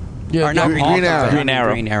 Yeah, Or not Green Hawkeye, Arrow. Green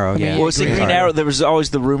Arrow. Green Arrow. Yeah. Well, see, Green Green Arrow. Arrow. There was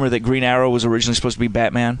always the rumor that Green Arrow was originally supposed to be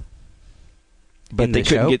Batman, but In they the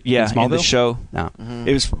couldn't show? get In in the Smallville? show. No.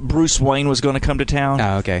 It was Bruce Wayne was going to come to town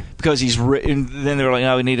Oh, okay. because he's and then they were like,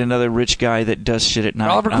 "No, we need another rich guy that does shit at night."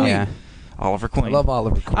 Oliver Queen. Yeah. Oliver I Queen. love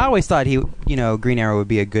Oliver Queen. I always thought Green Arrow would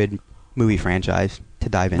be a good movie franchise to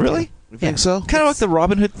dive into. Really? You think so? Kind of like the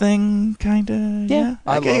Robin Hood thing, kind of. Yeah.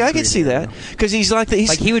 I love can Green see that Arrow. because he's like he's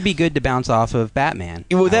Like he would be good to bounce off of Batman.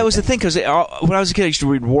 Well, that I was the would thing because when I was a kid, I used to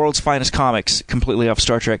read World's Finest Comics completely off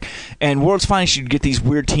Star Trek, and World's Finest you'd get these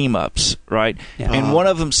weird team ups, right? Yeah. And one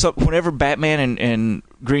of them, whenever Batman and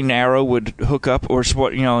Green Arrow would hook up or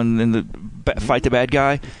and then fight the bad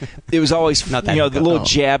guy, it was always Not that the hookup, little no.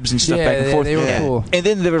 jabs and stuff yeah, back and forth. they were Yeah. cool. And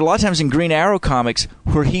then there were a lot of times in Green Arrow comics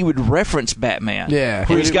where he would reference Batman. Yeah.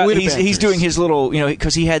 Where he's Banters. doing his little,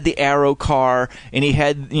 because he had the Arrow car and he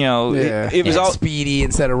had, Yeah. it was Yeah, all. Speedy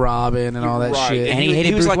instead of Robin and all that Right. shit. And he He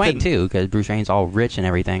hated was Bruce like Wayne too, because Bruce Wayne's all rich and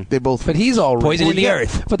everything. They both. But he's all Poison in the yeah.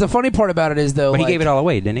 earth. But the funny part about it is though, But he like, gave it all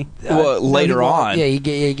away, didn't he? Well, no, later he won't. on. Yeah, he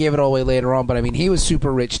gave it all away later on. But I mean, he was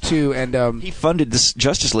super rich too, and He funded this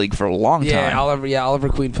Justice League for a long time. Oliver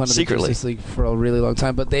Queen funded Secretly. the Justice League for a really long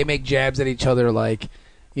time. But they make jabs at each other like,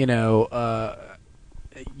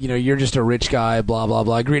 you're just a rich guy, blah blah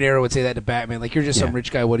blah. Green Arrow would say that to Batman, like you're just some Yeah.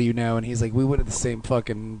 rich guy. What do you know? And he's like, we went to the same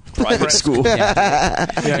fucking Private school. You know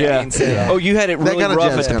what I mean? So, Oh, you had it really kind of rough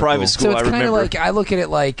jazz at the kinda private cool. school. So it's I kind remember. of like I look at it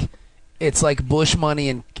like it's like Bush money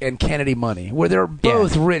and Kennedy money, where they're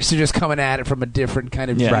both rich. They're just coming at it from a different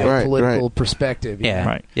kind of Yeah. Right, geopolitical right. perspective. you Yeah. know?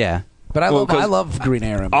 Right. Yeah. But I Well, love Green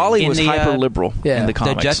Arrow. man. Ollie In was the, hyper liberal yeah, in the the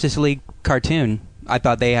comics. The Justice League cartoon, I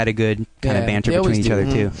thought they had a good kind Yeah, of banter they always between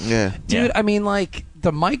each do. other too. Yeah. Dude, Yeah. I mean, like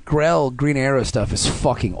the Mike Grell Green Arrow stuff is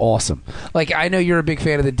fucking awesome. Like, I know you're a big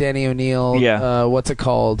fan of the Denny O'Neil. Yeah. What's it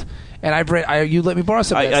called? And I've read. You let me borrow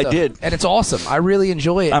some. Of that I stuff, did. and it's awesome. I really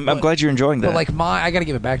enjoy it. I'm But- glad you're enjoying that. But like I gotta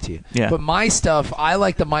give it back to you. Yeah. But my stuff, I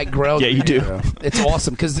like the Mike Grell. Yeah, you Green do. Arrow. It's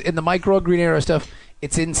awesome because in the Mike Grell Green Arrow stuff,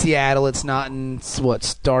 it's in Seattle. It's not in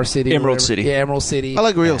Star City. or Emerald whatever. City. Yeah, Emerald City. I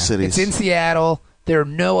like real cities. It's in Seattle. There are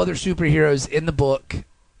no other superheroes in the book,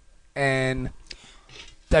 and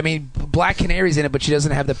I mean, Black Canary's in it, but she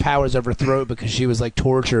doesn't have the powers of her throat because she was like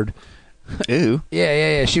tortured. Ew.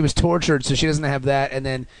 Yeah. She was tortured, so she doesn't have that. And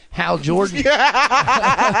then Hal Jordan.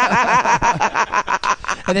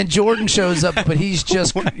 And then Jordan shows up, but he's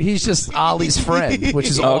just Ollie's friend, which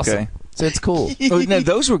is awesome. Okay. So it's cool. Oh, no,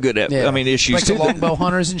 those were good. Yeah. I mean, issues like too. the longbow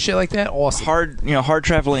hunters and shit like that. Awesome. Hard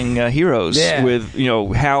traveling heroes Yeah. with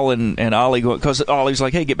Hal and Ollie going because Ollie's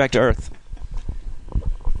like, hey, get back to Earth.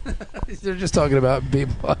 They're just talking about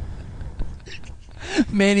people.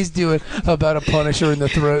 Manny's doing about a Punisher in the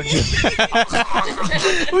throat.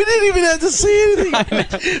 We didn't even have to say anything.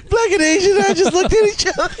 Black and Asian, I just looked at each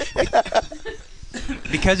other.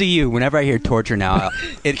 Because of you, whenever I hear torture now,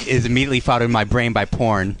 it is immediately followed in my brain by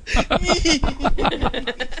porn.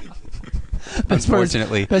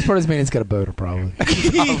 Unfortunately. Best part is Manny's got a boner, probably.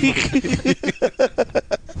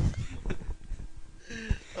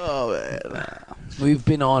 Oh man. We've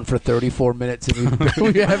been on for 34 minutes and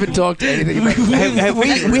we haven't talked anything about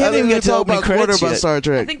We haven't even got to talk opening about quarter credits about yet. Star I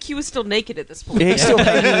Trek. think Q is still naked at this point. Yeah, he's still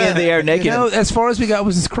hanging in the air naked. You know, as far as we got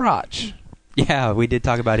was his crotch. Yeah, we did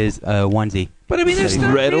talk about his onesie. But I mean, there's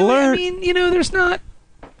not Red really, alert. I mean, there's not.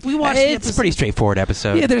 We watched. the It's a episode. pretty straightforward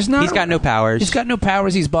episode. Yeah, there's not. He's got no powers. He's got no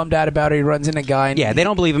powers. He's bummed out about it. He runs in a guy. And Yeah, they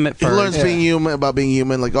don't believe him at He first. learns Yeah. being human about being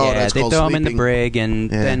human. Like, oh, yeah, that's they called throw him in the sleeping. brig,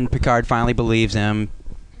 and Yeah. then Picard finally believes him,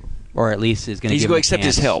 or at least is going to He's give going him to a accept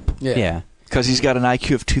his chance. help Yeah. because he's got an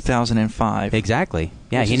IQ of 2005. Exactly.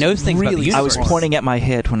 Yeah, Which he is knows things about the really universe. I was pointing at my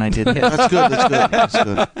head when I did that. That's good. That's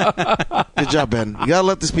good. That's good. Good job, Ben. You gotta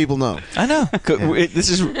let these people know. I know.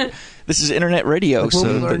 This is internet radio. Like, what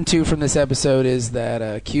so we learned too from this episode is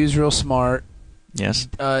that Q's real smart. yes,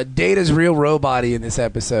 Data's real robot-y in this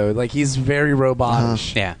episode. Like he's very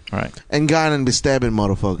robotish. Yeah. right. And Guinan be stabbing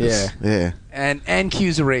motherfuckers. Yeah. Yeah. And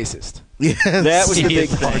Q's a racist. Yes. That was the He big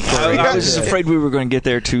is thing. hardcore. I was just afraid we were going to get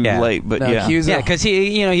there too Yeah. late, but No, yeah. Q's Yeah, a- because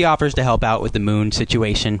he offers to help out with the moon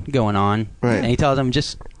situation going on, Right. And he tells him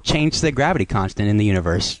just change the gravity constant in the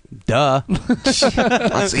universe. Duh,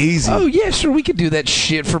 That's easy. Oh yeah, sure, we could do that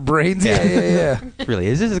shit for brains. Yeah. really,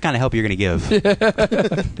 this is the kind of help you're going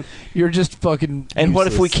to give. You're just fucking. And what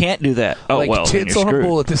if we useless. can't do that? Oh, like well, then tits you're on a screwed.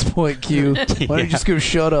 bull at this point, Q? Why don't you just go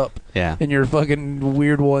shut up Yeah, in your fucking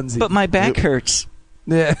weird onesie? But my back hurts.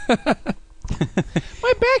 yeah.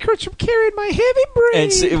 My back hurts from carrying my heavy brain.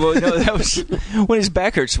 And so, well, no, that was when his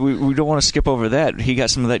back hurts. We don't want to skip over that. He got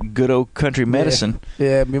some of that good old country medicine.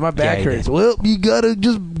 Yeah, I mean, my back he hurts. did. Well, you gotta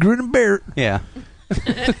just grin and bear it. yeah.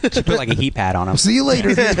 Just put like a heat pad on him. See you later.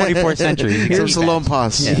 24th century. Some salon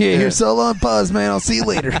pause. Yeah, here's Salon Pause, man. I'll see you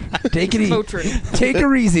later. Take it easy. Motrin. Take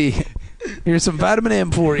her easy. Here's some vitamin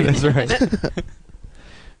M for you. That's right.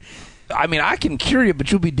 I mean, I can cure you,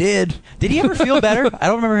 but you'll be dead. Did he ever feel better? I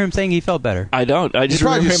don't remember him saying he felt better. I don't. I just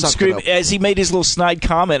probably remember him just sucked it screaming up. as he made his little snide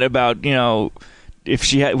comment about, if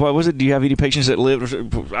she had, what was it? Do you have any patients that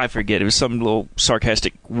lived? I forget. It was some little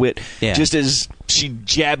sarcastic wit. Yeah. Just as she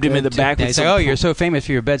jabbed him in the back Yeah, with he's some. like, oh, you're so famous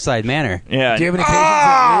for your bedside manner. Yeah. Do you have any patients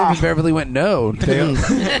that live? And Beverly went, no.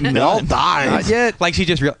 They all died. Not yet. Like she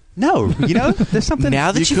just no, there's something.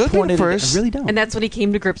 Now that You you've could be pointed it- first. I really don't. And that's when he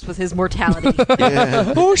came to grips with his mortality.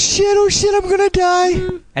 Yeah. oh shit! I'm gonna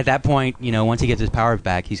die. At that point, once he gets his powers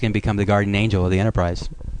back, he's going to become the guardian angel of the Enterprise,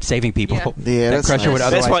 saving people. Yeah. Yeah, that that's Crusher nice. would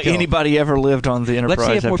otherwise That's why kill. anybody ever lived on the Enterprise.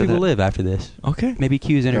 Let's see if more after people that. live after this. Okay. Maybe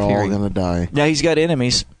Q's They're all interfering. gonna die. Now he's got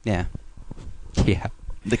enemies. Yeah. Yeah.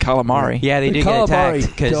 The calamari. Yeah, they The do get calamari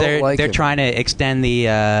attacked because don't they're like they're him. trying to extend the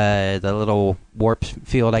little warp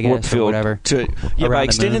field, I guess, Warp or field. whatever. By around the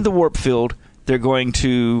extending moon. the warp field, they're going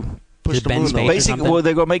to Push Just the bend moon space over. or basically. something? Well,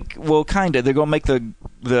 they're going to make. Well, kind of. They're going to make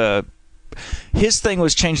the. His thing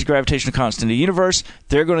was change the gravitational constant of the universe.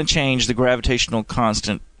 They're going to change the gravitational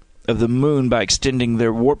constant of the moon by extending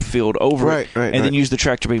their warp field over Right, it, right, and then right. use the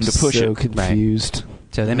tractor beam to push so it. confused.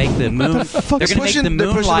 So they make the moon. They're going to make the They're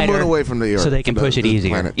moon pushing the lighter. moon away from the Earth, so they can from the- push it the easier.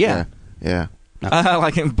 planet. Yeah. Yeah. I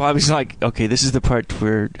like him. Bobby's like, okay, this is the part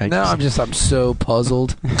where I'm so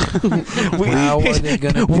puzzled. How are they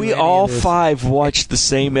gonna do we any all of this? five watched the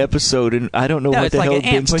same episode, and I don't know No, what it's the like hell an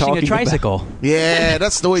ant Ben's pushing talking a tricycle. Yeah,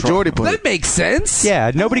 that's the way Jordy put That it. makes sense. Yeah,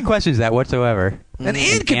 nobody questions that whatsoever. An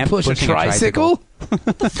ant can ant push a pushing a tricycle.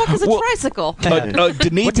 The fuck is a Well- tricycle? about. A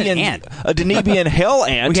What's an ant? Denebian hell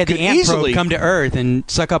ant We had could the ant easily probe come to Earth and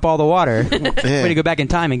suck up all the water. Yeah. Way to go back in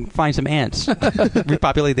time and find some ants,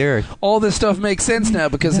 repopulate the Earth. All this stuff makes sense now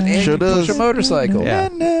because an ant Sure can push does. a motorcycle.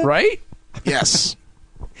 Yeah. Right? Yes.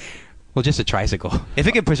 Well, just a tricycle. If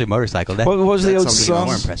it could push a motorcycle, that, What was the That's old something song?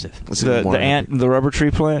 more else. impressive. That's The even more ant in the rubber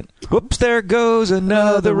tree plant. Whoops, there goes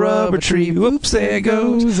another rubber tree. Whoops, there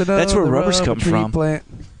goes. That's where rubbers come from. Plant.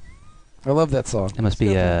 I love that song. That must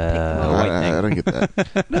be a white thing. I don't get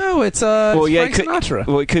that. No, it's Well, yeah, Frank Sinatra.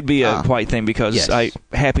 Well, it could be a Ah. white thing because Yes.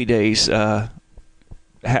 Happy Days.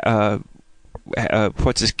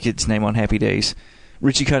 What's his kid's name on Happy Days?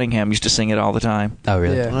 Richie Cunningham used to sing it all the time. Oh,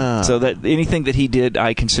 really? Yeah. Ah. So that anything that he did,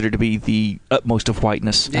 I consider to be the utmost of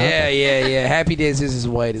whiteness. Yeah. Happy Days is as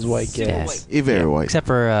white as white gets. You're very white. Except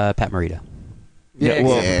for Pat Morita. Yeah, Yeah,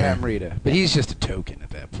 well- except for Pat Morita. But he's just a token at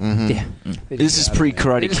that point. Mhm. Yeah. They This just is got him there.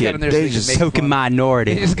 pre-Karate They just Kid. got him there so They they can just make Token fun.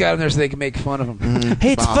 minority. They just got him there so they can make fun of him. Mhm.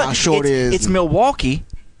 Hey, it's About fun. how short it is. It's Milwaukee,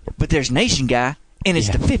 but there's Nation Guy, and it's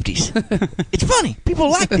Yeah. the 50s. It's funny. People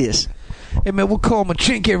like this. Hey man, we'll call him a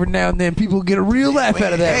chink every now and then. People get a real laugh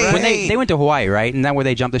out of that. Hey, Right? When they went to Hawaii, right? Isn't that where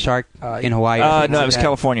they jumped the shark in Hawaii? No, it was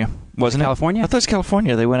California, wasn't it? California? I thought it was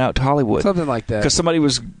California. They went out to Hollywood Something like that. because somebody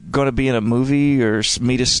was going to be in a movie or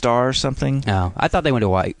meet a star or something. No, I thought they went to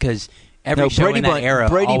Hawaii because every No, show in that era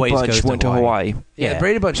Brady always Bunch goes went to Hawaii. Yeah, Yeah.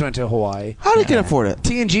 Brady Bunch went to Hawaii. How they can afford it?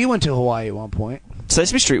 TNG went to Hawaii at one point.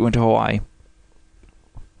 Sesame Street went to Hawaii.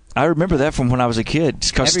 I remember that from when I was a kid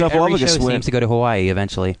because Stuff Every show Lovagus seems went. to go to Hawaii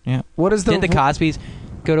eventually. What is the? Didn't the Cosbys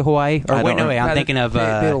go to Hawaii? Or I wait, don't no, wait. No, I'm thinking of. They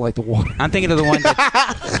don't like the water. I'm thinking of the one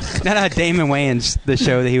that. no, Damon Wayans, the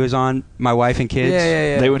show that he was on, My Wife and Kids.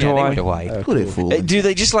 Yeah. They went to Yeah, they Hawaii. went to Hawaii. Oh, Who they cool. fooling? Do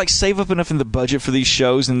they just like save up enough in the budget for these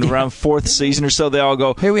shows, and around fourth season or so, they all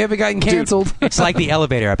go, Hey, we haven't gotten canceled. It's like the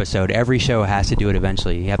elevator episode. Every show has to do it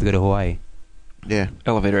eventually. You have to go to Hawaii. Yeah.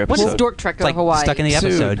 elevator When episode. does Dork Trek It's go like to Hawaii? stuck in the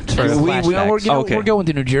Soon. episode. For We- flashbacks. We're going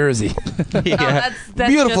to New Jersey. Oh, that's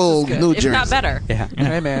Beautiful just as good, New if not Jersey. better. Yeah.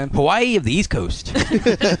 Hey man, Hawaii of the East Coast.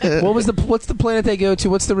 what's the planet they go to?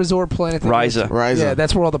 What's the resort planet? They go Risa. to? Rise Yeah, up.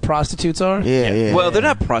 that's where all the prostitutes are. Yeah. Well, they're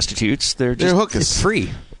not prostitutes. They're They're just hookers. It's free.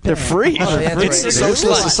 They're free. Oh, that's right. It's a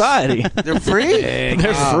socialist society. They're free.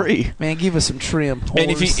 They're free. Man, give us some trim. And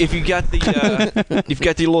if whores. you've got the you've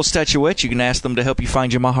got the little statuette, you can ask them to help you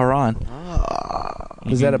find your Maharan.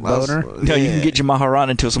 Was that a boner? No, you can get your Maharan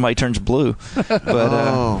until somebody turns blue. But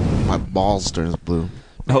Oh, my balls turns blue.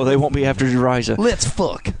 they won't be after Riza. Let's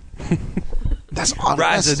fuck. That's on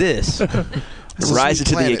Rise of this. Rise it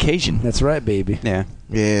to the occasion. That's right, baby. Yeah.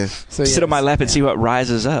 Yeah, So Sit on my lap and see what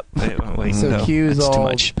rises up. Wait, So no, Q's that's all too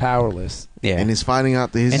much. powerless. Yeah. and he's finding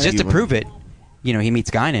out that he's And just to human. prove it, he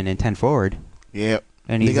meets Guinan in 10 Forward. Yep.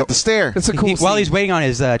 And He he's got the stare. It's a cool while he's waiting on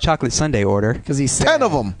his chocolate sundae order. because he's 10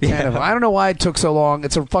 of them. 10 of them. I don't know why it took so long.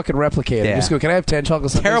 It's a fucking replicator. Yeah. Just go. Can I have 10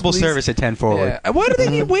 chocolate sundaes, Terrible please? service at 10 Forward. Yeah. Why do they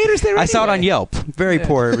need waiters there? I saw it on anyway? Yelp. Very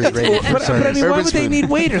poor rating for But I service. mean, why Urban would they food. need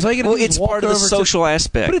waiters? All you gotta Well, do is it's walk part of the over to- social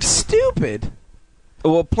aspect. But it's stupid.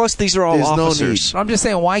 Well, plus these are all There's no officers. I'm just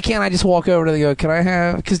saying, why can't I just walk over to the go? Can I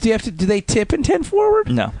have? Because do they tip in 10 Forward?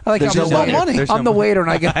 No. I like There's I'm the no waiter. money. There's I'm no the money. waiter, and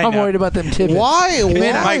I I'm know. worried about them tipping. Why?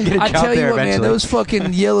 Man, I Why? might get a I job tell you there what, man, eventually. those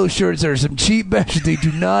fucking yellow shirts are some cheap bastards. They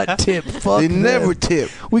do not tip. Fuck They them. never tip.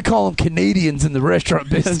 We call them Canadians in the restaurant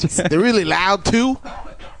business. They're really loud too.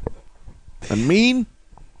 And mean.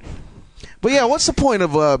 But yeah, what's the point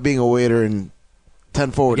of being a waiter in 10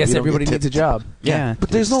 I Forward? guess if you don't everybody get needs a tipped? job. Yeah. But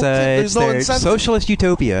there's no- It's, there's it's no their incentive. socialist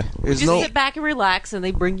utopia. There's Just no. sit back and relax, and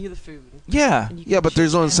they bring you the food. Yeah. And you Yeah, can but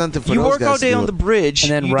there's no choose. incentive for You those work guys all to day do on it. the bridge.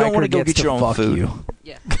 And then you Riker don't want to go gets get your to own fuck food. you.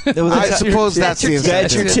 Yeah, I suppose that's the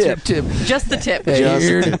That's your incentive. tip. just the tip. Hey, Just-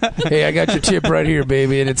 here- hey, I got your tip right here,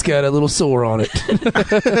 baby, and it's got a little sore on it.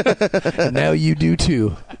 And now you do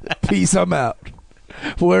too. Peace, I'm out.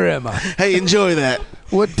 Where am I? Hey, enjoy that.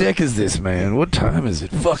 What deck is this, man? What time is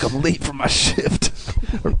it? Fuck, I'm late for my shift.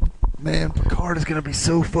 Man, Picard is gonna be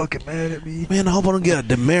so fucking mad at me. Man, I hope I don't get a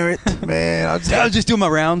demerit. Man, I was just doing my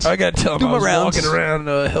rounds. I gotta tell him Do I my was rounds. walking around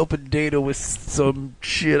helping Data with some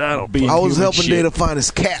shit. I don't. I was helping Data find his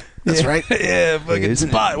cat. That's Yeah. right. Yeah, fucking Isn't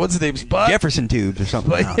it? Spot. What's his name? Spot. Jefferson tubes or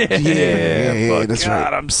something. Yeah, yeah, fuck that's God,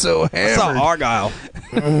 right. I'm so I saw hammered. Argyle.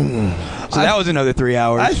 So that was another 3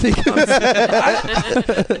 hours. I think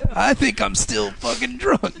I think I'm still fucking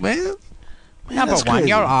drunk, man. Number that's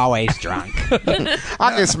crazy. always drunk.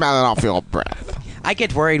 I can smell it off your breath. I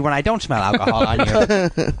get worried when I don't smell alcohol on you.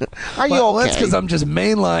 Are you Well, okay? that's because I'm just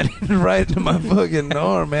mainlining right into my fucking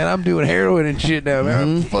arm, man. I'm doing heroin and shit now, man.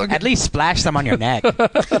 I'm fucking. At least splash some on your neck,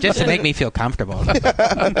 just to make me feel comfortable.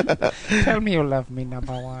 Tell me you love me,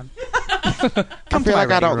 number one. I feel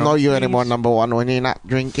like I don't know you anymore, number one, when you're not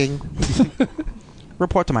drinking.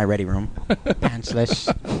 Report to my ready room. Pantsless.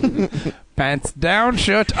 Pants down,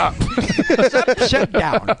 shirt up. Shut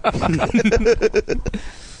down.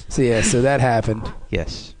 So yeah, so that happened.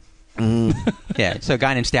 Yes. Yeah, so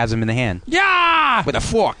Guinan stabs him in the hand. Yeah. With a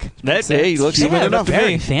fork. That hey, looks Even even enough enough to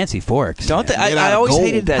Very me. fancy forks. Don't they? Made out I of always gold.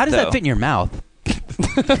 hated that. How does though. that fit in your mouth?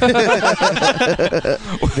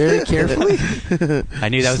 Very carefully. I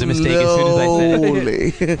knew that was a mistake as soon as I said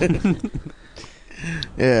it. Slowly.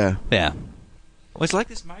 Yeah. Yeah. Well, it's like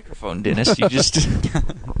this microphone, Dennis. You just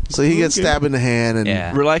So he gets stabbed in the hand and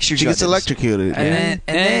Yeah. relax your she gets jaw, Dennis. electrocuted. And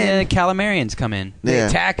And then Calamarians come in. They Yeah.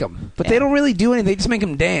 attack him, but they don't really do anything. They just make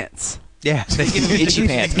him dance. Yeah. They give him itchy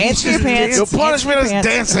pants. Answer your pants. Your punishment is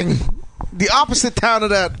dancing. The opposite town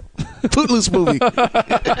of that Footloose movie.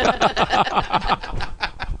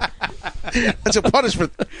 That's your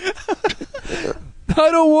punishment. I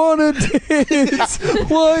don't want to dance.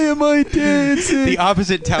 Why am I dancing? The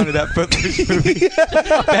opposite town of that Footloose movie.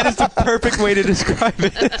 That is the perfect way to describe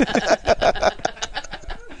it.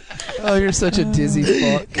 Oh, you're such a dizzy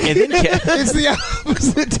fuck. And then It's the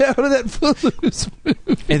opposite town of that Footloose movie.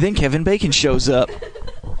 and then Kevin Bacon shows up.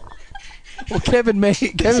 Well, Kevin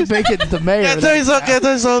Bacon's the mayor. Can't tell you something. Can't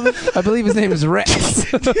tell you something. I believe his name is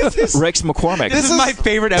Rex. Rex McCormick. This is my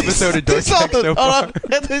favorite episode of Dork Check so far.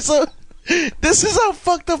 This is how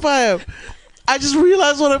fucked up I am. I just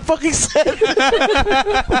realized what I fucking said.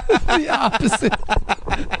 The opposite.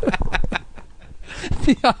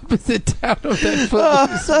 The opposite town of that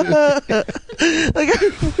Footloose movie.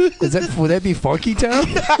 Would that be Funky Town?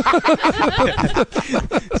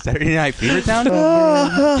 Saturday Night Fever Town?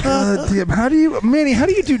 God damn! How do you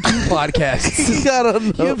do two podcasts? I don't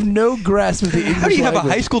You know. have no grasp of the English How do you have a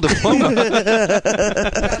language. high school diploma?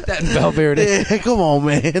 That in Valverde Yeah, come on,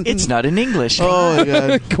 man. It's not in English. Oh my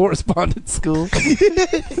god. correspondence school.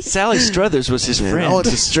 Sally Struthers was his friend. Oh,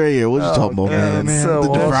 it's Australia. What are you talking about, God, man? so The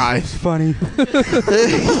awesome. drive. Funny.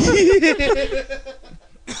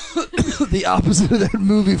 The opposite of that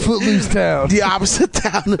movie, Footloose Town. The opposite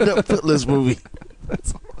town of that Footloose movie.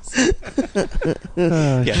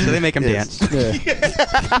 Yeah, so they make him Yes. dance.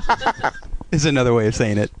 Yeah. Is another way of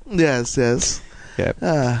saying it. Yes, yes. Yep.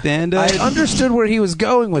 And I understood where he was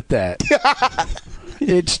going with that.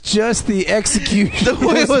 It's just the execution. The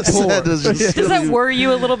way it was is poor. said was just Does that worry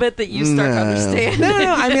you a little bit that you start to No. understand?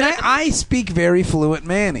 No. I mean, I speak very fluent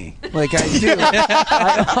Manny. Like, I do.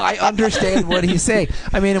 I understand what he's saying.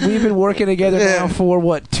 I mean, we've been working together now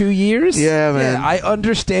for, 2 years? Yeah, man. Yeah, I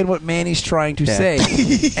understand what Manny's trying to say.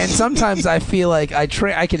 And sometimes I feel like I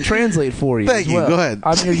can translate for you. Thank as you. well. Go ahead.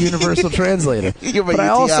 I'm your universal translator. You're my But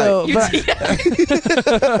I UTI. also...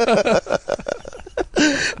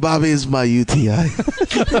 Bobby is my UTI.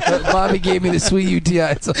 Bobby gave me the sweet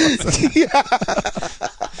UTI. It's awesome.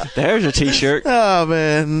 There's a T-shirt. Oh,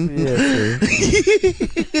 man. Yeah, sir.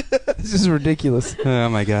 This is ridiculous. oh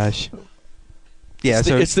my gosh. Yeah. It's,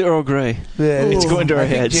 So it's the Earl Grey. Yeah, It's going to our I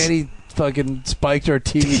think heads. Jenny fucking spiked our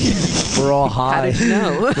tea. We're all How high. did you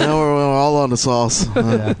know? Now we're all on the sauce.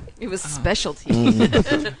 It was specialty.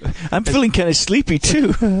 I'm feeling kind of sleepy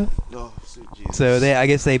too. Oh, sweet Jesus. So I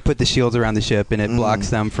guess they put the shields around the ship, and it blocks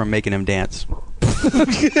them from making them dance.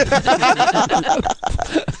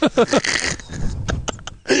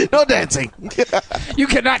 No dancing. You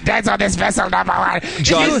cannot dance on this vessel, number one.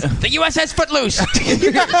 John, The USS Footloose.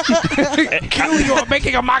 You are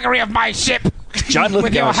making a mockery of my ship John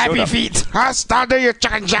with your Lithgow showed happy up. feet. Start your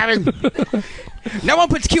chicken jamming. No one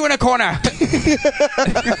puts Q in a corner.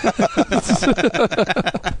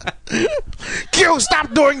 Q,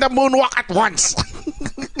 stop doing the moonwalk at once.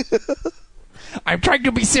 I'm trying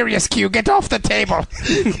to be serious, Q. Get off the table.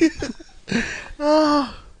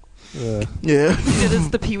 Yeah. It is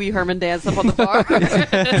the Pee Wee Herman dance up on the bar.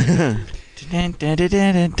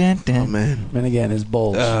 Oh, man. And again, his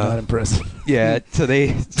bulge. Not impressive. Yeah. So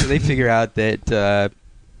they figure out that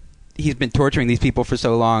he's been torturing these people for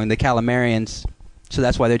so long, the Calamarians. So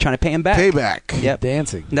that's why they're trying to pay him back. Payback. Yep.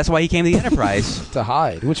 Dancing. And that's why he came to the Enterprise. To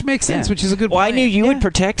hide. Which makes sense, Yeah. which is a good Well, I plan. knew you Yeah. would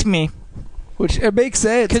protect me. Which it makes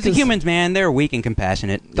sense. Because the humans, man, they're weak and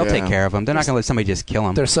compassionate. They'll Yeah. take care of them. They're not going to let somebody just kill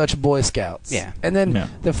them. They're such Boy Scouts. Yeah. And then Yeah.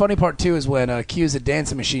 the funny part, too, is when Q's a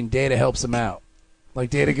dancing machine, Data helps him out. Like,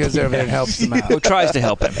 Data goes over there and helps him out. Who tries to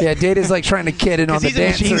help him? Yeah, Data's like trying to get in on the he's a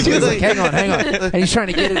dance. machine, He's too. like, hang on. And he's trying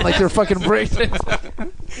to get in like they're fucking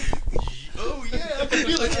breakdancing.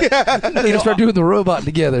 They start doing the robot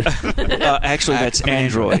together. Actually, that's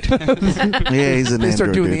Android. Yeah, he's an They start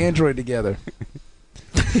android, doing dude. the android together.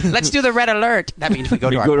 Let's do the red alert. That means we go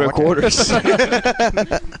to You our go to our quarters.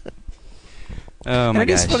 quarters. Oh And my it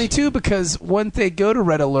is gosh. funny too because when they go to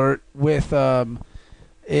Red Alert with in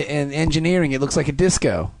engineering, it looks like a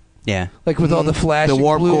disco. Yeah. Like with all the flashing The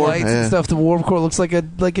warp blue core, lights yeah. and stuff, the warp core looks like a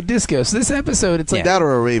disco. So this episode, it's like Yeah. That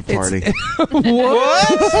or a rave party.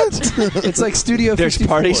 what? It's like Studio 54. There's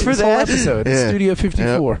parties for This whole that? episode. It's Yeah. Studio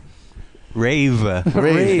 54. Rave.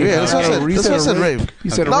 Rave. Yeah, that's what I said. You That's what I said, rape. rave. You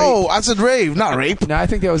said No, rape. I said rave, not rape. No, I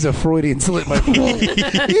think that was a Freudian slip. My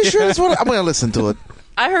You sure that's what I'm going to listen to it.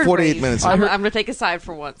 I heard 48 rave. minutes. I'm going to take a side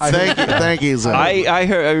for once. Thank you, Zell. I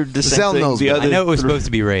heard the same Zell thing. knows The me. other I know it was supposed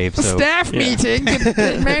to be rave, so staff meeting.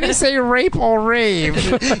 Did Manny say rape or rave?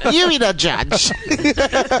 You be the judge.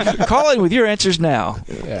 Call in with your answers now.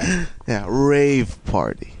 Yeah. Yeah, rave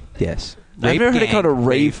party. yes. I've never heard it gang, called a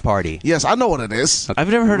rave party. Yes, I know what it is. I've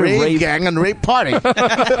never heard Rave of rave. gang and rape party.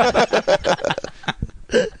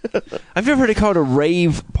 I've never heard it called a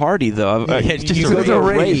rave party though. Yeah, it's just You a go to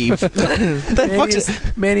rave. That Manny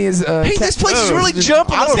is, Manny is Hey, this place is really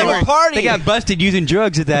jumping. I Let's don't have a know. party. They got busted using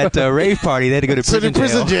drugs at that rave party. They had to go to So the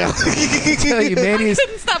prison jail. prison jail. tell you, Manny is.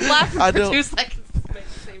 Couldn't stop laughing I for don't- 2 seconds.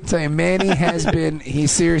 Tell you, Manny has been. He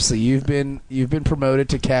seriously, you've been promoted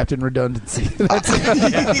to Captain Redundancy. That's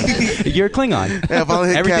You're a Klingon. Yeah, if I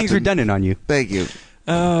hit Everything's Captain. redundant on you. Thank you.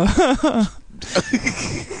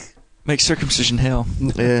 Make circumcision hell.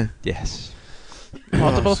 Yeah. Yes.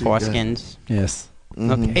 Multiple sweet God. foreskins. yes.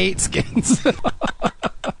 Mhm. 8 skins.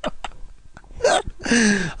 I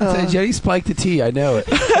said, Jenny spiked the tea. I know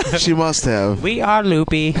it. She must have. We are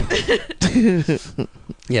loopy.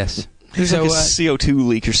 Yes. There's So, like a CO2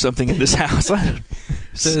 leak or something in this house. So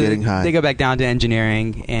It's getting high. they go back down to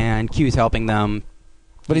engineering, and Q's helping them.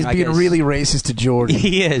 But he's I being guess. really racist to Jordan.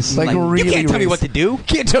 He is. Like, really you can't tell me racist. what to do.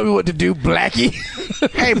 Can't tell me what to do, Blackie.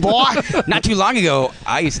 Hey, boy. Not too long ago,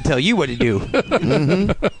 I used to tell you what to do.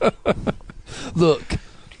 Look.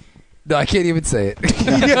 No, I can't even say it.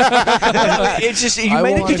 It's just you I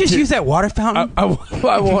made want Did you to- just use that water fountain? I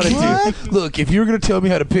wanted to. Look, if you're going to tell me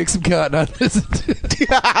how to pick some cotton, I'd listen to it.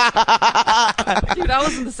 Dude, I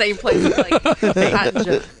was in the same place with, like, cotton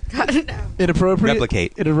joke. Cotton. Inappropriate?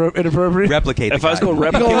 Replicate. Inappropriate? Replicate. If the I was guy. going to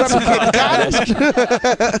replicate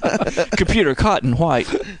computer cotton white.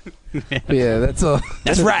 Yeah, that's all.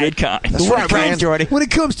 That's right. Good kind. That's right, man. Jordy. When it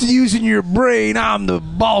comes to using your brain, I'm the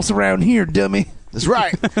boss around here, dummy. That's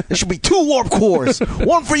right. There should be 2 warp cores.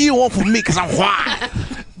 One for you, one for me, because I'm white.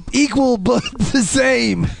 Equal but the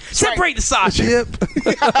same. Separate the saucer. Yep.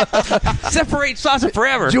 Separate saucer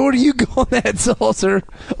forever. Jordy, you go on that saucer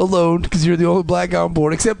alone because you're the only black guy on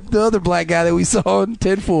board, except the other black guy that we saw in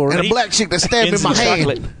 10-4. And a black chick that stabbed in my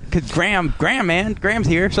hand. Because Graham, man. Graham's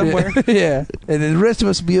here somewhere. Yeah. And then the rest of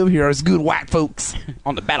us will be over here as good white folks.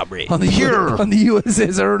 On the battle bridge. On the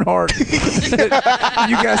USS Earnhardt.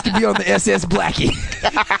 You guys can be on the SS Blackie.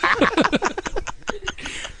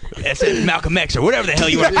 SS Malcolm X or whatever the hell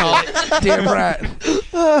you want to call it. Damn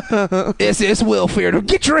right. SS Welfare.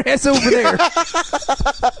 Get your ass over there.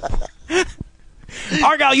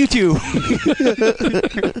 Argyle, you too.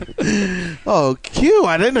 Oh, Q,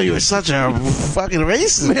 I didn't know you were such a fucking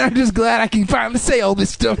racist. Man, I'm just glad I can finally say all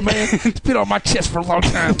this stuff, man. It's been on my chest for a long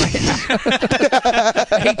time, man.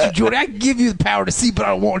 I hate you, Jordy. I can give you the power to see, but I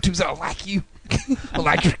don't want to because I don't like you. I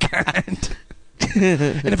like your kind.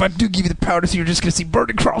 And if I do give you the power to see, you're just going to see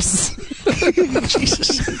burning crosses.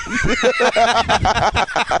 Jesus.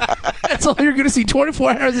 That's all you're going to see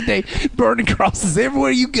 24 hours a day. Burning crosses everywhere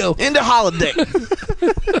you go. In the holiday.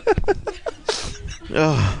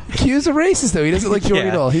 Q's a racist, though. He doesn't like Jordy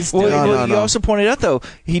at all. He's Well, you also pointed out though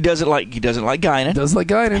he doesn't like Guinan, doesn't like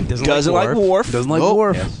Guinan. doesn't like Worf, Doesn't like Nope.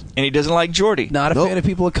 Worf. Yes. and he doesn't like Geordi. Not a Nope. fan of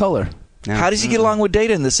people of color. No. How does he get along with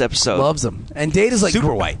Data in this episode? Loves them. And Data's like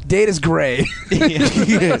Super white. Data's gray.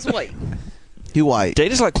 That's white. He white.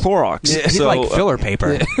 Data's like Clorox. Yeah, He's so, like filler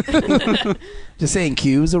paper. Just saying,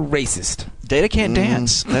 Q's a racist. Data can't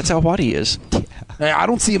dance. That's how white he is. I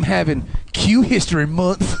don't see him having Q History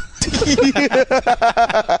Month.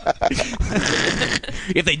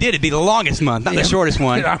 If they did, it'd be the longest month, not the shortest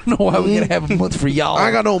one. I don't know why we're gonna have a month for y'all.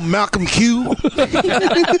 I got no Malcolm Q.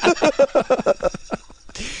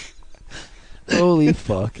 Holy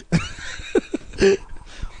fuck!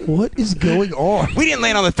 What is going on? We didn't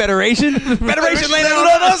land on the Federation. Federation landed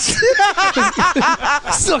on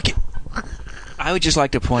us. Suck it. I would just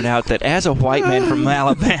like to point out that as a white man from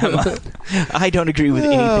Alabama, I don't agree with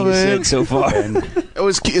anything you said so far.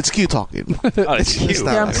 It's Q talking. Oh, it's cute. It's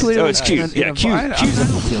not Yeah, I'm right. clearly. Oh, it's cute. Yeah, cute. I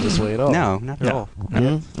don't feel this way at all. No, not at all.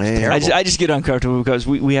 Man. I just get uncomfortable because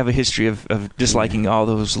we have a history of disliking all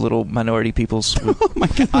those little minority peoples.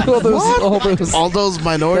 All those. All those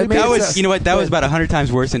minority That That people. was, you know what? That was about 100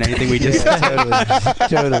 times worse than anything we just said.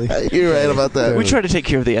 Totally. You're right about that. We try to take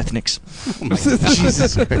care of the ethnics.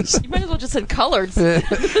 Jesus Christ. You might as well just said coloreds.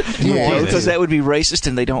 Yeah. Because that would be racist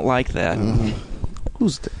and they don't like that.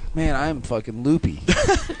 Who's that? Man, I'm fucking loopy.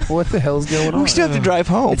 What the hell's going on? We still have to drive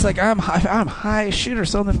home. It's like I'm high as shit or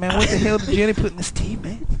something, man. What the hell did Jenny put in this tea,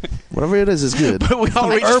 man? Whatever it is good. But we all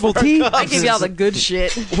reached Herbal for tea? I give y'all the good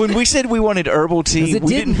shit. When we said we wanted herbal tea, It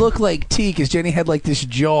we didn't look like tea because Jenny had like this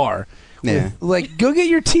jar. Yeah. With, like, go get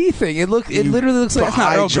your tea thing. It literally looks like That's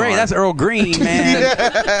not Earl Grey. That's Earl Green,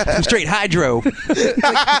 man. Some straight hydro.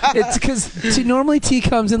 It's because normally tea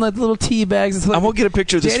comes in like little tea bags. It's like, I won't get a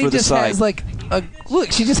picture of this Jenny for the just site. has like a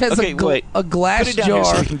look. She just has Okay, wait. a glass Put it down here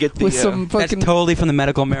jar so we can get the, with some That's fucking. totally from the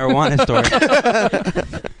medical marijuana store.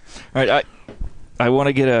 All right, I want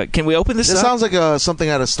to get a. Can we open this It up? sounds like something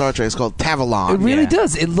out of Star Trek. It's called Tavalon. It really Yeah.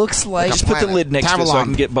 does. It looks like. Just put the lid next to it so I Tavalon.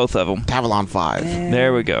 can get both of them. Tavalon 5.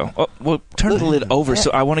 There we go. Oh, well, turn the lid over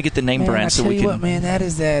so I want to get the name Man, I brand so tell we you can. what, man, that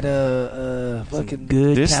is that fucking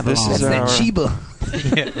Good This Tavalon. is That's that our-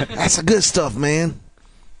 Chiba. That's the good stuff, man.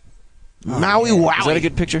 Maui yeah. Wowie. Is that a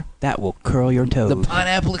good picture? That will curl your toes. The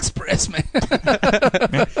Pineapple Express, man.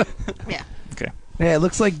 Yeah. Okay. Yeah, it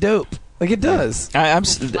looks like dope. Like it does. I'm.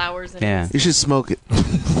 Flowers and Yeah. You should smoke it.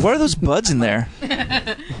 What are those buds in there?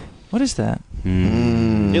 What is that?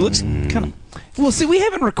 Mm. It looks kind of. Well, see, we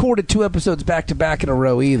haven't recorded 2 episodes back to back in a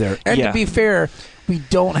row either. And Yeah. to be fair, we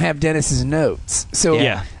don't have Dennis's notes. So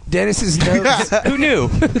Yeah. Dennis's notes. Who knew?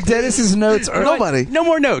 Dennis's notes are Nobody. No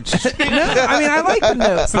more notes. No, I mean, I like the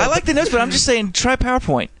notes. I like the notes, but I'm just saying, try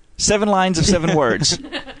PowerPoint. 7 lines of 7 words.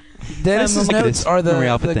 Dennis's Look at notes this are Marie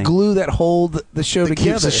Alpha the thing. glue that hold the show It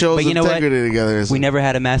together. keeps the show's But you know what? integrity together. We never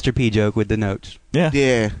had a Master P joke with the notes. Yeah.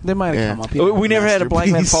 Yeah. They might have Yeah. come up. We never had a black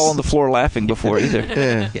man Masterpiece. fall on the floor laughing before either.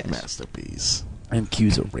 Yeah. Yes. Masterpiece. And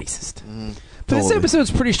Q's a racist. But this Totally.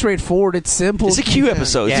 episode's pretty straightforward. It's simple. It's a Q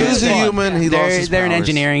episode. Yeah. so He's it's a fun. human. He lost his They're in powers.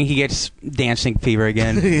 engineering. He gets dancing fever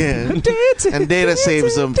again. Yeah. Dancing, And Data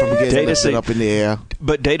saves him from getting Data lifted save- up in the air.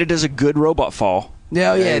 But Data does a good robot fall.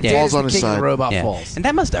 Yeah, yeah. It Data's falls the on his king of side. robot Yeah. falls. And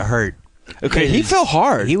that must have hurt. Okay, he Because fell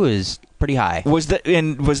hard. He was pretty high. Was that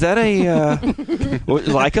a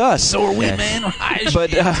like us? So are we, Yes. man.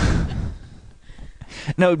 But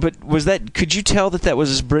No, but was that? Could you tell that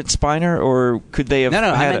was Brent Spiner, or could they have? No,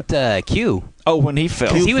 I had meant Q. Oh, when he fell.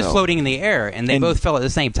 Because he was fell. floating in the air, and they both fell at the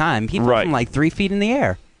same time. He fell Right. from like 3 feet in the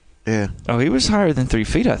air. Yeah. Oh, he was higher than 3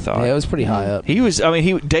 feet, I thought. Yeah, it was pretty high up. He was. I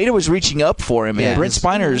mean, Data was reaching up for him, Yeah. and Brent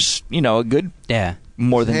Spiner's, a good Yeah.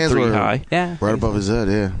 more than Hands 3 were- high. Yeah. Right above his head,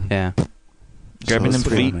 yeah. Yeah. Grabbing So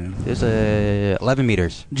them it's feet. Man. There's 11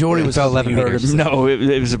 meters. Jordy was Fell hoping 11 he hurt meters. himself. No,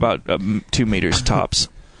 it was about 2 meters tops.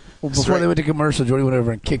 Well, before they went to commercial, Jordy went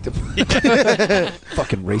over and kicked him.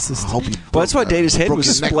 Fucking racist. Well, that's why Data's head broke was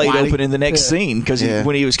his neck splayed wide. open in the next Yeah. scene because Yeah.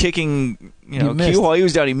 when he was kicking, He missed. Q while he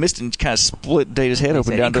was down, he missed and kind of split Data's head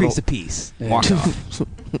open down to Increase the the, piece. Yeah. Walk off.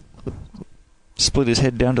 split his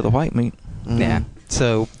head down to the white meat. Yeah.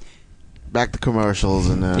 So, Back to commercials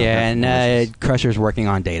and Crusher's working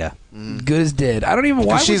on Data. Good as dead. I don't even.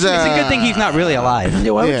 Why would She's you, It's a good thing he's not really alive.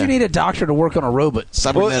 yeah, why would Yeah. you need a doctor to work on a robot? Well,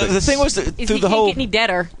 cybernetics. the thing was that Is through he the can't whole. get any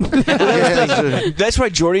deader. That's why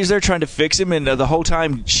Jordy's there trying to fix him, and the whole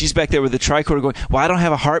time she's back there with the tricorder going, "Well, I don't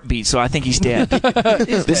have a heartbeat, so I think he's dead."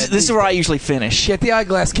 This is where I usually finish. Get the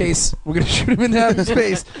eyeglass case. We're gonna shoot him in outer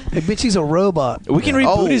space. Hey, bitch, he's a robot. We can reboot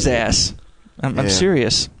Oh. his ass. I'm Yeah.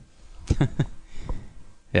 serious.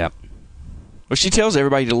 Yeah. Well, she tells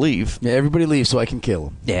everybody to leave. Yeah, everybody leaves so I can kill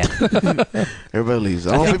him. Yeah. Everybody leaves.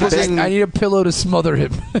 I I, don't think think people I need a pillow to smother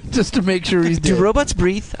him, just to make sure he's Do dead. robots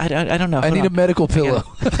breathe? I don't know. I need a medical pillow.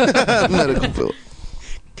 medical pillow.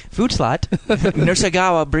 Food slot. Nurse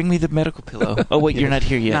Agawa, bring me the medical pillow. Oh wait, you're not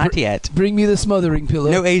here yet. Not yet. Bring me the smothering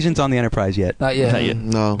pillow. No Asians on the Enterprise yet. Not yet. Not yet.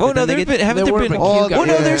 No. Oh no, then they haven't there there were been? a Oh, cute guy. Oh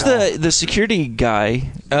no, yeah. there's the security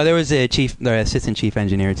guy. There was a assistant chief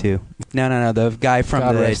engineer too. No, the guy from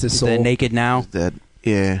God rest his the soul. Naked Now, Dead.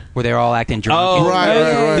 Yeah. where they're all acting drunk. Oh, Right,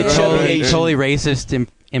 the right, chubby, right. Asian. totally racist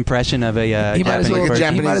impression of a He might as Japanese well. like a person. He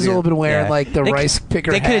Japanese, might as well have been wearing Yeah. like the They rice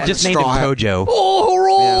picker They could hat. have just named him straw hat. Kojo. Oh,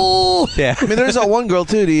 hurrah! Yeah. I mean, there's that one girl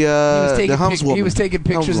too. He was The taking Hums woman. he was taking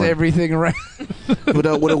pictures of Hums everything around. with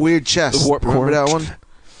a weird chest. The warp Remember core. that one?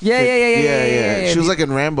 Yeah. She was like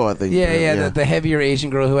in Rambo, I think. Yeah. The heavier Asian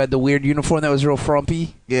girl who had the weird uniform that was real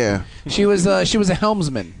frumpy. Yeah. She was a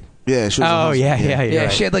helmsman. Yeah. She was a Oh husband. yeah. Yeah, You're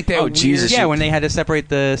right. she had like that. Oh, weird, Jesus. Yeah, when they had to separate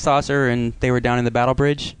the saucer and they were down in the battle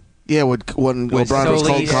bridge. Yeah. When With O'Brien was called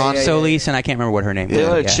Solis, Khan. yeah. Solis, and I can't remember what her name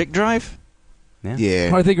was. Chick Drive.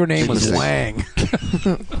 Yeah. I think her name was Interesting.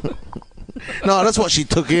 Wang. No, that's what she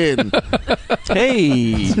took in.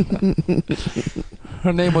 Hey,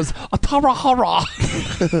 Her name was Atarahara.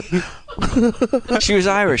 she was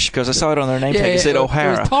Irish because I saw it on their name tag. It said It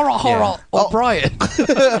O'Hara. was Tarahara Yeah. O'Brien.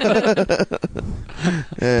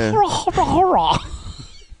 Yeah. Tarahara.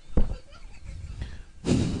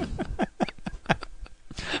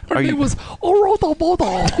 Her Are name you- was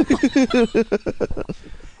Orotobodo.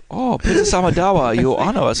 Oh, Princess Amadawa, you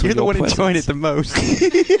honor us You're with the your one presence. enjoying it the most.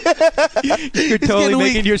 You're totally getting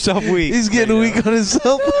making weak. yourself weak. He's getting weak on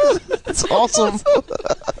himself. It's awesome.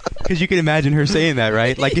 Because you can imagine her saying that,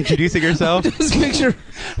 right? Like introducing herself. Just picture.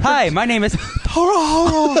 Hi, my name is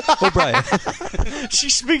O'Brien. She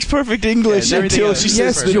speaks perfect English Yeah, everything until else. she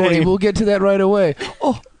Yes, says the Jordy, name. we'll get to that right away.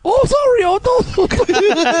 Oh, sorry,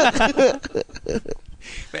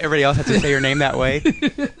 Everybody else has to say her name that way.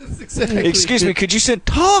 Exactly. Excuse me, could you send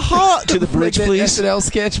ha to the Like bridge, that please? SNL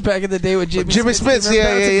sketch back in the day with Jimmy Spitz, Remember yeah,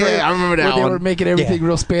 that? It's yeah, great- yeah. I remember that where they one. were making everything Yeah.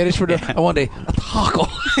 real Spanish for the. One day, a taco.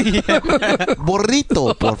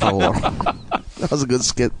 Burrito, por favor. That was a good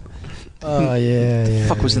skit. Oh yeah.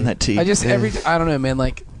 Fuck was in that tea? I just I don't know, man.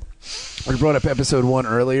 Like we brought up episode 1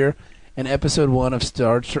 earlier, and episode 1 of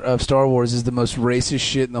Star Wars is the most racist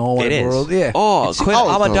shit in the whole It wide is. world. Yeah. Oh, Queen oh,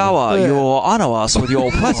 Amadawa, yeah. you honor us with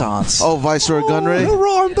your presence. Oh, Viceroy Gunray.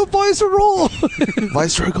 I'm the viceroy.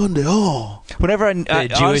 Viceroy Gunray. Oh. Whenever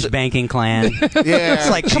The Jewish banking clan. Yeah. It's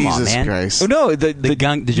like, come on, Jesus man. Christ. Oh, no, the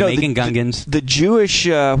Jamaican Gungans. The Jewish,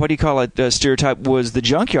 what do you call it, stereotype was the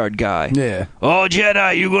junkyard guy. Yeah. Oh,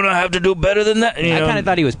 Jedi, you're going to have to do better than that. You I know? kind of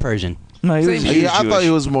thought he was Persian. No, he was, Same. he was Yeah, I thought Jewish. he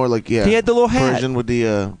was more like, yeah. He had the little hat. Persian with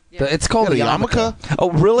the, It's called the a yarmulke. yarmulke.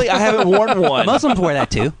 Oh, really? I haven't worn one. Muslims wear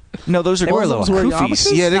that too. No, those are They wear little little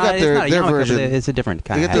kufis. Yeah, they got It's their not a yarmulke, version. but it's a different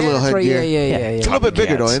kind They of got their hat. little That's right. headgear. Yeah. It's a little bit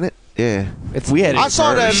bigger, though, Cats. ain't it? Yeah. We had it I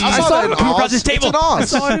saw that. first. I saw that in come across Oz. this table. It's in I Oz.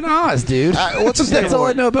 saw it in Oz, dude. What's his name? That's all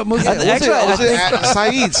I know about Muslims. Actually,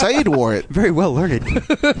 I Saeed wore it. Very well learned.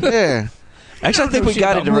 Yeah. Actually, I think we shit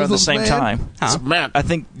got about it around the Muslims, same man. time. Huh? I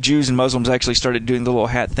think Jews and Muslims actually started doing the little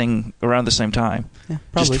hat thing around the same time, just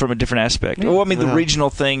probably. from a different aspect. Well, I mean, the Yeah.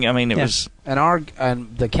 regional thing. I mean, it Yeah. was.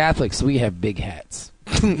 And the Catholics, we have big hats.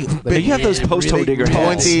 You have those post-toe digger hats.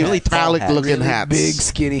 Pointy, Really tall phallic hats. looking Really hats. big,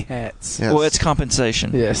 skinny hats. Yes. Well, it's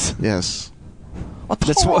compensation. Yes. Yes.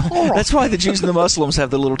 That's why. That's why the Jews and the Muslims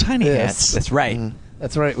have the little tiny Yes. hats. That's right.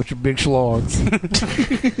 That's right, with your big schlongs.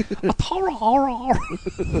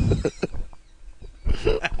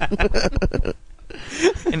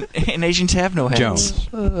 And Asians have no hats.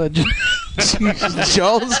 Jones.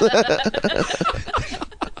 Jones.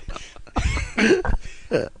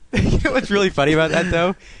 You know what's really funny about that,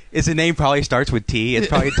 though? Is the name probably starts with T. It's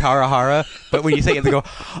probably Tarahara. But when you say it, they go,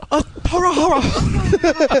 Tarahara.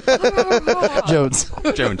 Jones.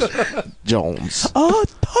 Jones. Jones.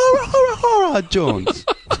 Tarahara Jones.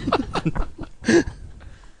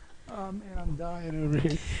 Oh, man, I'm dying over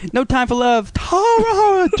here. No time for love.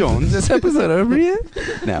 Tarahara Is Jones. this episode over yet?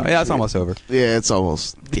 No, yeah, it's almost over. Yeah, it's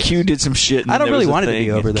almost. Q did some shit. And I don't there really was a want it to thing.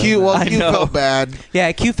 be over, though. Q I know. felt bad.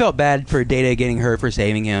 Yeah, Q felt bad for Data getting hurt for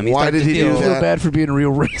saving him. Why started did he to do I feel- feel that? bad for being a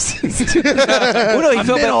real racist. Well, no, he I felt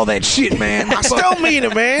meant bad. all that shit, man. I still mean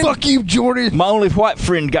it, man. Fuck you, Jordan. My only white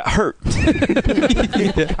friend got hurt.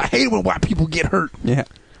 I hate it when white people get hurt. Yeah.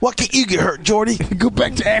 Why can't you get hurt, Jordy? Go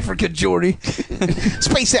back to Africa, Jordy.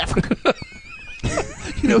 Space Africa.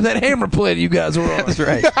 You know that hammer planet you guys were on. That's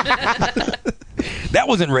right. That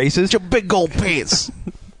wasn't racist. Your big gold pants.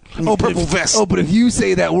 Oh, Purple vest. Oh, but if you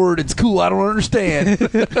say that word, it's cool. I don't understand.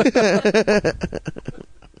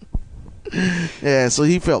 Yeah, so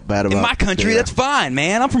he felt bad about In my country, yeah. that's fine,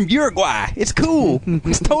 man. I'm from Uruguay. It's cool.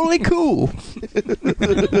 It's totally cool.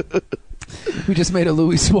 We just made a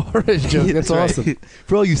Luis Suarez joke. That's right. awesome.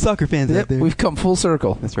 For all you soccer fans Yep, out there. we've come full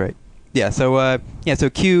circle. That's right. Yeah, so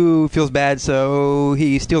Q feels bad, so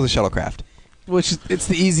he steals a shuttlecraft. Which it's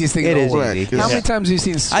the easiest thing It in is the world. easy. How Yeah. many times have you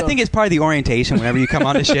seen? I think it's part of the orientation whenever you come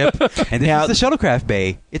on the ship. And this Now- is the shuttlecraft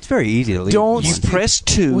bay. It's very easy to leave. Don't- You press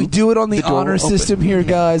 2. we do it on the door honor open. system here,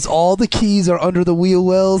 guys. All the keys are under the wheel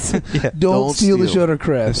wells. Yeah. Don't steal the steal.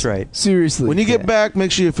 shuttlecraft. That's right. Seriously. When you get back,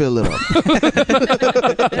 make sure you fill it up.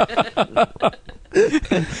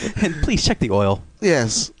 And please check the oil.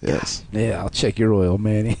 Yes. Yeah, I'll check your oil,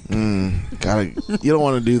 Manny. You don't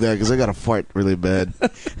want to do that because I got to fart really bad.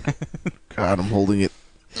 God, I'm holding it.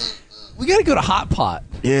 We got to go to Hot Pot.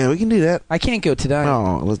 Yeah, we can do that. I can't go tonight.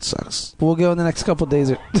 Oh, that sucks. We'll go in the next couple of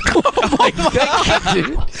days. Oh my god,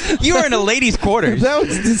 dude. You are in a ladies' quarters. That was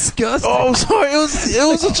disgusting. Oh, sorry. It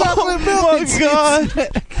was a chocolate milk. Oh my god.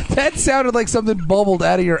 That sounded like something bubbled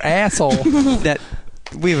out of your asshole. That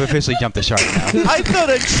we've officially jumped the shark now. I thought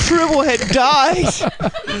a Tribble had died.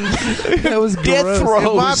 That was Death gross.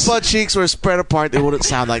 throw. If my butt cheeks were spread apart, it wouldn't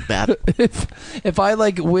sound like that. If I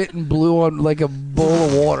like went and blew on like a bowl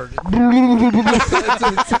of water,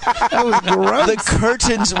 that was gross. The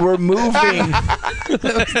curtains were moving.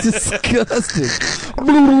 That was disgusting.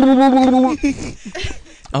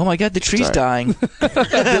 Oh my god, the tree's Sorry. dying.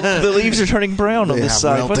 the leaves are turning brown on They this have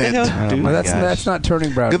side. What the melted. hell, Oh dude? my That's not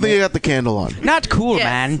turning brown. Good thing you got the candle on. Not cool, Yes.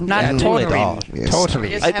 man. Not Yeah, cool at totally. all. Yes.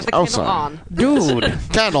 Totally. Yes, I have the candle sorry. on. Dude,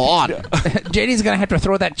 Candle on. JD's gonna have to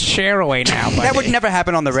throw that chair away now. That would never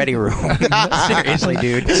happen on the ready room. Seriously,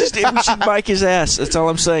 dude. We should mic his ass. That's all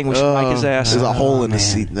I'm saying. We should mic his ass. There's a hole in the man.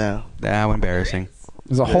 seat now. How embarrassing.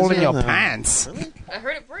 There's a hole in it? your No. pants. I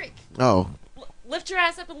heard it break. Oh. Lift your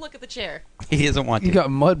ass up and look at the chair. He doesn't want You to.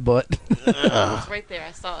 got mud butt. It's right there.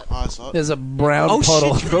 I saw it. I saw it. There's a brown Oh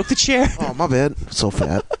puddle. shit! You broke the chair. Oh, my bad. So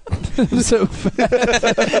fat. So fat.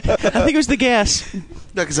 I think it was the gas.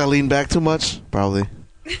 Because I leaned back too much? Probably.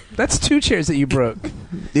 That's 2 chairs that you broke.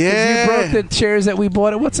 Yeah. You broke the chairs that we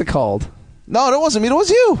bought. What's it called? No, that wasn't me. That was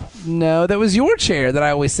you. No, that was your chair that I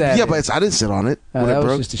always sat Yeah, in. but I didn't sit on it. Oh, when that it was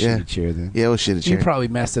broke. just a yeah. shitty chair then. Yeah, it was shitty You chair. probably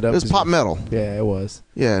messed it up. It was as pop well. metal. Yeah, it was.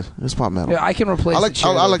 Yeah, it was pop metal. Yeah, I can replace I like- the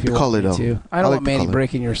chair. I like if you the want color, me though. to. I I don't like want the Manny color.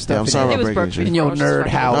 breaking your stuff. I'm sorry in It about was breaking broke shit. in your before I was nerd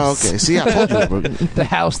fucking- Oh, house. okay. See, I told you. Bro. The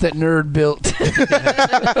house that nerd built.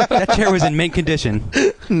 That chair was in mint condition.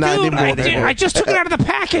 Not anymore. I just took it out of the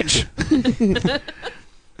package.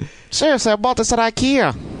 Seriously, I bought this at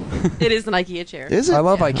IKEA. It is an IKEA chair. Is it? I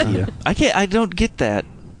love IKEA. I don't get that.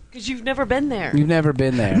 Because you've never been there. You've never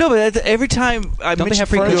been there. No, but every time I Don't they mention have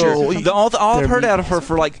free furniture, meatballs? all They're I've heard out of meatballs. her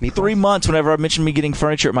for like Meatballs? 3 months, whenever I mentioned me getting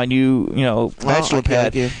furniture at my new, bachelor okay, pad,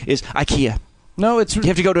 okay. is IKEA. No, it's You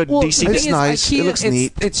have to go to well, DC. the thing It's is, nice. It IKEA, looks it's,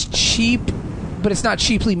 neat. It's cheap, but it's not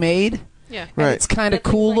cheaply made. Yeah. And Right. it's kind of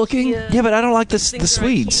Nothing cool like looking. IKEA. Yeah, but I don't like the Things are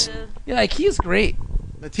Swedes. IKEA. Yeah, IKEA's great.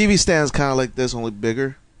 The TV stand's kind of like this, only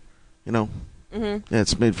bigger. You know? Mm-hmm. Yeah,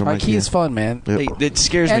 it's made from IKEA's IKEA. fun, man. Yep. It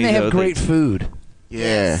scares And me they have though. great food.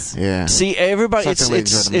 Yeah, yeah. See, everybody, Suck their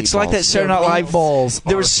legs it's out of it's like that meatballs. Saturday Night Live. Balls.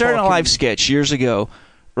 There was Saturday Night Live sketch years ago,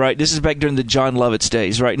 right? This is back during the John Lovitz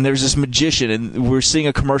days, right? And there's this magician, and we're seeing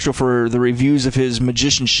a commercial for the reviews of his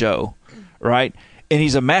magician show, right? and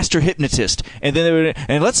he's a master hypnotist. And then they would,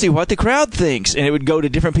 and let's see what the crowd thinks. And it would go to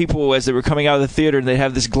different people as they were coming out of the theater, and they'd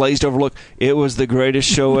have this glazed over look. It was the greatest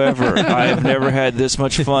show ever. I have never had this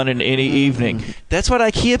much fun in any evening. That's what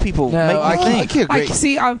IKEA people make me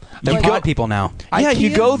think. They're pod people now. Yeah,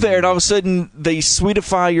 you go there, and all of a sudden they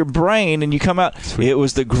sweetify your brain, and you come out. It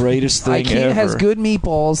was the greatest thing IKEA ever. has good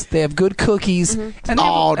meatballs. They have good cookies. And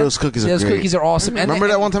Those cookies are great. Those cookies are awesome. And Remember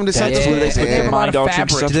that one time they sent That's us? where they put their have a lot of mind-altering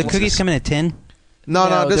fabric. Do the cookies come in a tin?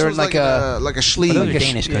 No, this they're was like a sleeve. Those are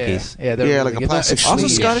Danish cookies. Yeah, Yeah, like a plastic Also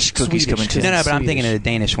sleeve. Scottish cookies come in tin. No, but I'm thinking of the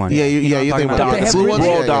Danish one. Yeah, you know what think I'm about talking the have blue really- ones?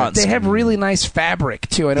 Royal Yeah, Dons. They have really nice fabric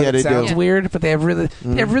too. I know Yeah, that they sounds do. weird, but they have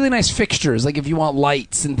really nice fixtures. Like if you want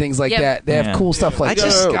lights and things like Yep. that, they have Yeah. cool stuff like I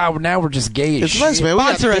just- this. God, now we're just gay as It's nice, man. We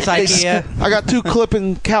got- Sponsor us, IKEA. I got 2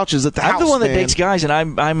 clipping couches at the house. I'm the one that man. dates guys, and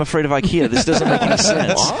I'm afraid of IKEA. This doesn't make any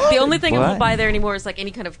sense. The only thing I What? won't buy there anymore is like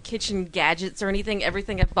any kind of kitchen gadgets or anything.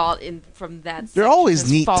 Everything I've bought from that They're section always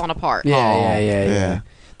has neat. fallen apart. Yeah.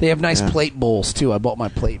 They have nice Yeah. plate bowls too. I bought my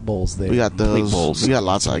plate bowls there. We got those. Plate bowls. We got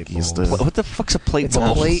lots of IKEA stuff. What the fuck's a plate It's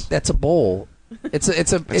bowl? a plate. That's a bowl. It's a.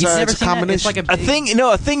 It's You've a never seen that? combination. It's like A thing?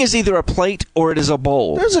 No, a thing is either a plate or it is a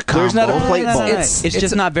bowl. There's a There's not a combo. plate bowl. It's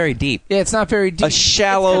just a- not very deep. Yeah, it's not very deep. A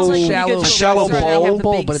shallow, It's kind of like shallow- you go to a shallow restaurant, you have the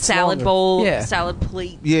bowl, big but it's salad longer. bowl, Yeah. salad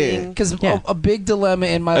plate. Yeah. thing. Because Yeah. a big dilemma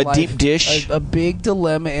in my A life, deep dish? a big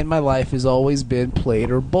dilemma in my life has always been plate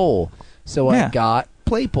or bowl. So Yeah. I got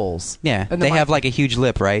plate bowls. Yeah, And they then have like a huge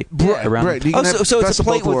lip, right? Yeah. Around. Right, you Oh, can have so it's best a of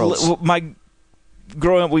plate both worlds. with my.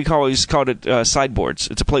 Growing up, we always called it sideboards.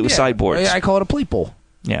 It's a plate with sideboards. I call it a plate bowl.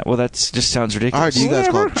 Yeah, well, that just sounds I ridiculous. heard you guys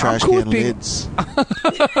call Whatever. it trash I'm cool can with being- lids.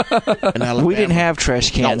 In Alabama. We didn't have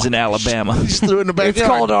trash cans in Alabama. Just threw it in the backyard. It's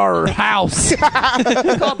called our house. It's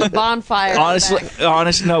called the bonfire. in the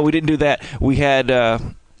back. No, we didn't do that. We had.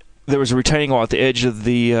 There was a retaining wall at the edge of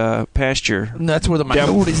the pasture. And that's where the Down-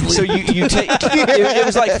 minorities live. so you take it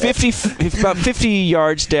was like about 50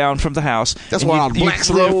 yards down from the house. That's and why you, on you blacks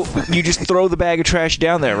throw you just throw the bag of trash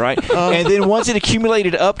down there, right? And then once it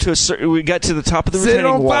accumulated up to a certain, we got to the top of the Set it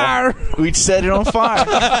retaining on wall. fire. We'd set it on fire.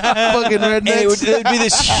 Fucking And it would rednecks. it'd be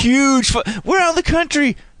this huge. We're out of the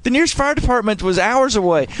country. The nearest fire department was hours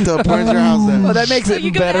away. To burn your house Oh, down. that makes So it you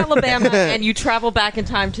go better. to Alabama and you travel back in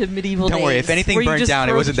time to medieval days. Don't worry, if anything where you burnt just down,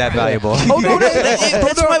 it throw wasn't that trash. valuable. Oh no,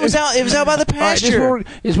 That's why it was out. It was out by the All right, this is pasture.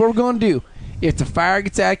 what we're going to do. If the fire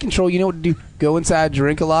gets out of control, you know what to do. Go inside,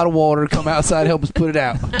 drink a lot of water, come outside, help us put it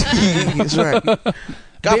out. That's right.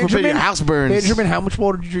 God forbid your house burns. Benjamin, how much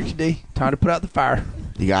water did you drink today? Time to put out the fire.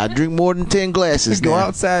 You gotta drink more than 10 glasses Go now.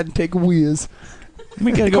 outside and take a whiz.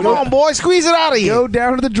 We gotta Come on, boy, squeeze it out of you. Go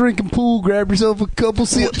down to the drinking pool, grab yourself a couple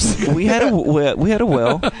sips. We had a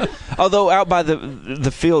well. Although out by the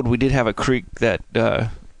field, we did have a creek that kind of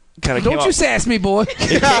came Don't you sass me, boy.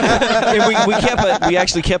 and we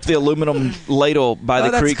actually kept the aluminum ladle by Oh,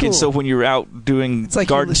 the that's creek, cool. and so when you're out doing like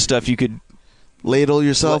garden you- stuff, you could Ladle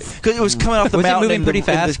yourself. because it was coming off the Was it mountain. moving and pretty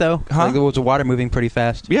the- and fast the- though? Huh? Like, was the water moving pretty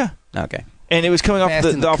fast? Yeah, Okay. and it was coming off Fast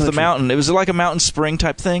in the off the country. mountain. It was like a mountain spring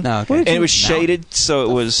type thing, No, okay. and it was shaded, so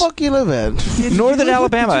it was Fuck you live at? northern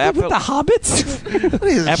Alabama, With the hobbits? What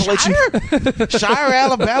is it, Appalachian. Shire,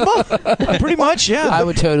 Alabama? pretty much. Yeah, I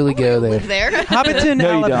would totally go there. Live there. Hobbiton, No,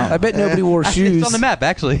 you Alabama. I bet nobody wore shoes. It's on the map,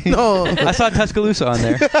 actually. No. I saw Tuscaloosa on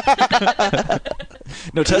there.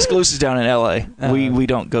 no, Tuscaloosa's down in L.A. We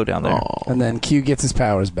don't go down there. And then Q gets his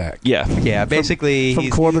powers back. Yeah, Yeah, basically, from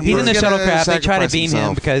he's Corbin in the Burns. shuttlecraft. They try to Sacrifice beam him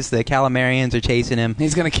himself. because the Calamarians are chasing him.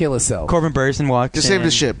 He's going to kill himself. Corbin Burnson walks Just in. save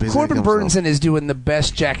the ship. He's Corbin gonna kill himself. Burnson is doing the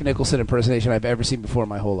best Jack Nicholson impersonation I've ever seen before in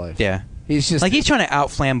my whole life. Yeah. He's just Like, he's trying to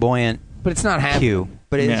out flamboyant but it's not happening. Q,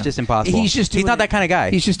 but it's Yeah. just impossible. He's just doing not that kind of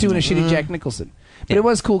guy. He's just doing a shitty Jack Nicholson. But Yeah. it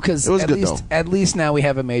was cool because It was at good, least though. at least now we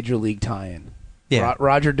have a major league tie-in. Yeah.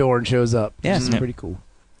 Roger Dorn shows up. Yeah. Which is Yeah. pretty cool.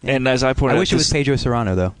 and as I pointed I out, wish it was this Pedro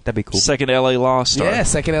Serrano, though. That'd be cool. second L.A. Law star. Yeah,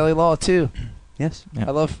 second LA Law too. Yes. Yeah.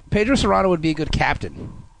 I love Pedro Serrano would be a good captain.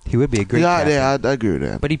 He would be a great Yeah, captain. yeah, I agree with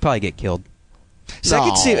that. But he'd probably get killed.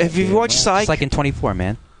 Second, see, have you watched Psych? It's like in 24,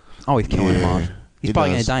 man. Always killing him off. He's He probably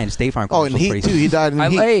does. going to die in a State Farm Oh, and commercial Heat, pretty too. soon. He died in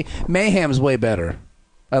Heat. Hey, Mayhem's way better.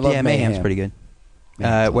 I love Yeah, Mayhem. Mayhem's pretty good.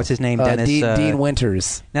 What's his name? Uh, Dennis. Dean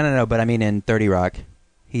Winters. No. But I mean, in 30 Rock,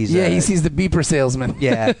 he's He's the beeper salesman.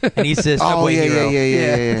 yeah, and he's the Oh, subway hero.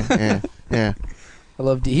 yeah. I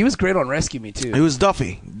love D. He was great on Rescue Me too. It was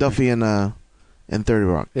Duffy. Duffy in 30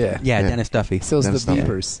 Rock. yeah. Yeah, Yeah. Dennis Duffy. Sells the That's not-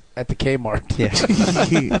 beepers at the Kmart.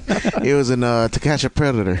 Yeah. He was in To Catch a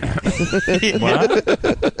Predator.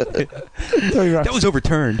 That was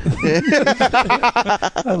overturned.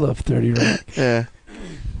 I love 30 Rock. Yeah.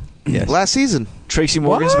 Yes. Last season. Tracy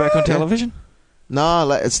Morgan's back on television. No,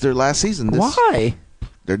 it's their last season. Why?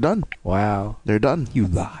 They're done. Wow. They're done. You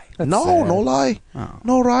lie. No, sad. no lie. Oh.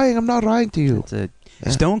 No lying. I'm not lying to you. It's a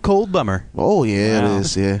stone cold bummer. Oh, yeah, Wow. it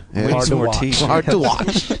is. Yeah. Wait Hard some to more watch. tea. Hard to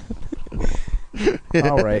watch.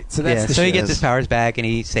 All right, so that's Yeah, the so he show. gets his powers back and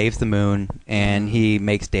he saves the moon and he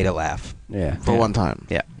makes Data laugh. Yeah. For one time.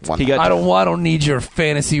 Yeah. One He time. got I don't need your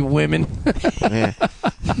fantasy women. Yeah.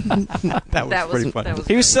 That was pretty funny. That was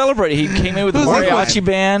He was celebrating. He came in with the Who's like mariachi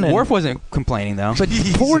band. And Worf wasn't complaining though. But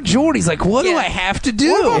poor Jordy's like, what do Yeah. I have to do?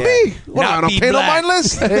 What about Yeah. me? What, Not I don't be pay no black. mind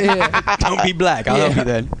list? Yeah. Don't be black. I'll help you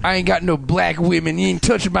then. I ain't got no black women. You ain't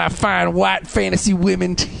touching my fine white fantasy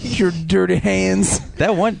women. Your dirty hands.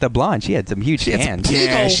 That one, the blonde, she had some huge She had some hands. big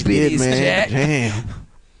Yeah, old she did, bitties, man. Jack. Damn.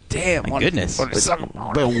 Damn. My goodness. But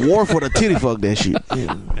Worf would have titty fucked that shit.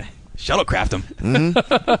 Shuttlecraft him.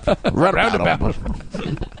 Roundabout.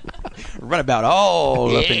 Run about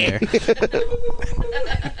all up in there.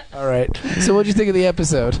 All right. So what'd you think of the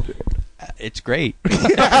episode? It's great. this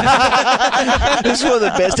is one of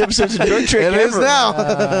the best episodes of Dork Trek It ever. is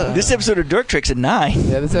now. This episode of Dork Trek's a 9.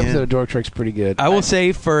 Yeah, this episode Yeah. of Dork Trek's pretty good. I will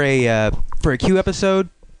say for a Q episode,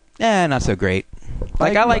 not so great.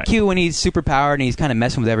 Like I like Right. Q when he's super powered and he's kind of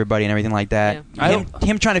messing with everybody and everything like that. Yeah.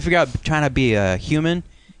 Him trying to figure out trying to be a human,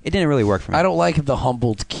 it didn't really work for me. I don't like the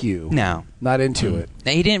humbled Q. No, Not into it.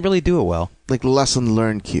 he didn't really do it well. Like lesson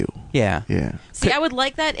learned Q. Yeah, Yeah. See, I would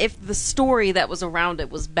like that if the story that was around it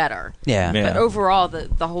was better. yeah, Yeah. But overall,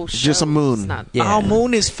 the whole show Just a moon. is not. yeah. Our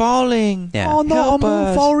moon is falling. Yeah. Oh no, Help I'm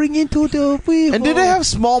us. falling into the wheel. And did they have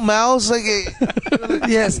small mouths? Like,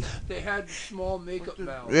 Yes. They had small makeup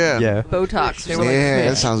mouths. yeah. Yeah. Botox. They were like Yeah, that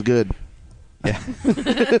fish. sounds good. Yeah.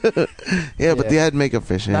 Yeah, but Yeah. they had makeup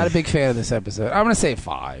fish. Yeah. Not a big fan of this episode. I'm gonna say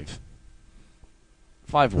 5.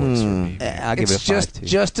 5 works for me. I'll give It's it a 5 too.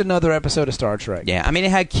 just another episode of Star Trek. Yeah, I mean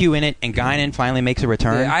it had Q in it, and Guinan finally makes a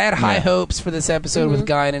return. Yeah, I had high Yeah. hopes for this episode with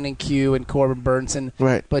Guinan and Q and Corbin Burnson,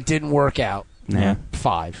 Right. but didn't work out. Yeah.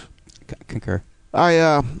 5. Concur.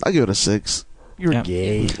 I give it a 6. You're Yeah.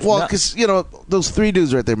 gay. Well, No. because those 3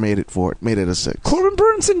 dudes right there made it a 6. Corbin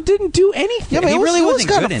Burnson didn't do anything. Yeah, but He it was, really it was wasn't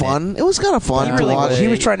kind good of in fun. It was kind of fun He to really watch. was. He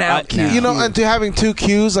was trying to out Q. You know, and to having 2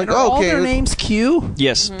 Qs, like, Are all okay, their names Q?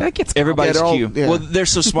 Yes. That gets Everybody's Yeah, they're all- Q. yeah. Well, they're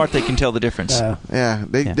so smart they can tell the difference. yeah,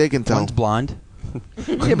 they can tell. One's blonde.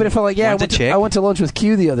 Yeah, but if I One's a chick. I went to lunch with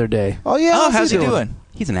Q the other day. Oh yeah, Oh, how's he doing?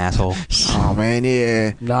 He's an asshole. Oh man,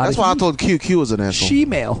 yeah. Not That's a why I he. told Q was an asshole.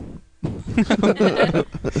 She-male.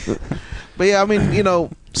 But yeah, I mean,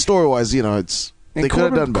 story wise, it's And they could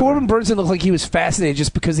have done better. Corbin Burnson looked like he was fascinated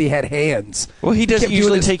just because he had hands. Well, he doesn't Kept doing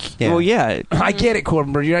usually this- take. Yeah. Well, yeah. I get it,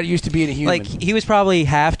 Corbin Burnson. You're not used to being a human. Like he was probably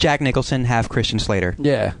half Jack Nicholson, half Christian Slater.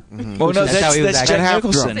 yeah. Well, no, That's how he was that's acting. Jack Half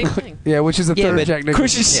Nicholson. Same thing. Yeah, which is the Yeah, third but Jack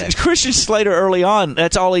Nicholson. Christian Slater early on,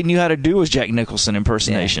 that's all he knew how to do was Jack Nicholson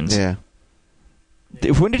impersonations. Yeah.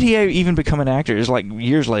 When did he even become an actor? It was like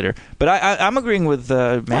years later. But I'm agreeing with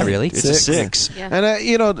Matt. really. It's a 6. 6. Yeah. And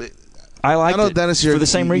I like I know it Dennis, for the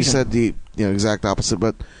same you reason. said the exact opposite,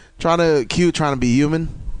 but trying to be human,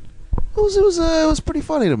 it was pretty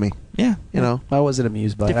funny to me. Yeah. I wasn't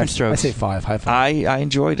amused by Different it. strokes. I say 5. High 5. I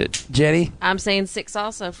enjoyed it. Jenny? I'm saying 6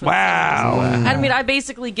 also. For Wow. the same reason. I mean, I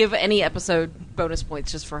basically give any episode bonus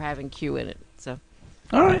points just for having Q in it. So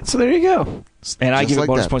All right, so there you go. And I Just give it like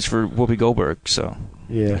bonus that. points for Whoopi Goldberg. So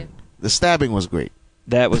Yeah. The stabbing was great.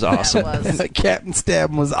 that was awesome. that was. Captain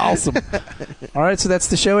Stab was awesome. All right, so that's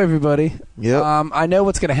the show, everybody. Yep. I know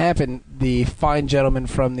what's going to happen. The fine gentlemen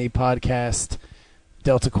from the podcast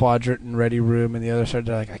Delta Quadrant and Ready Room and the other side,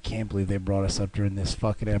 they're like, I can't believe they brought us up during this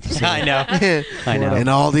fucking episode. I know. I know. In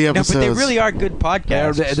all the No, episodes. but they really are good They're,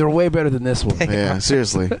 podcasts. they're way better than this one. Yeah,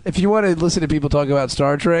 seriously. If you want to listen to people talk about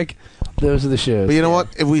Star Trek, those are the shows. But you know what?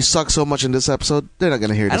 If we suck so much in this episode, they're not going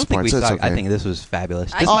to hear I this don't think part. we so it's suck. okay. I think this was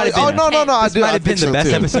fabulous. I- This Oh, might have been, no, I this do. might I have been think the best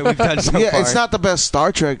so, too. episode we've done so Yeah, far. it's not the best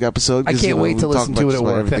Star Trek episode. I 'cause, can't wait to we talk listen to it about at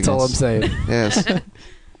work. everything That's all I'm else. saying. Yes.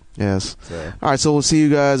 Yes. All right, so we'll see you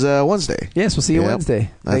guys Wednesday. Yes, we'll see you Yep, Wednesday.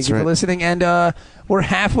 Thank that's you for right. listening. And we're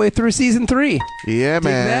halfway through season 3. Yeah, Dig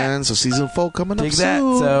man. that. So season 4 coming up Dig soon.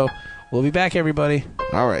 that. So we'll be back, everybody.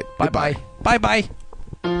 All right. Bye Goodbye. bye. Bye bye.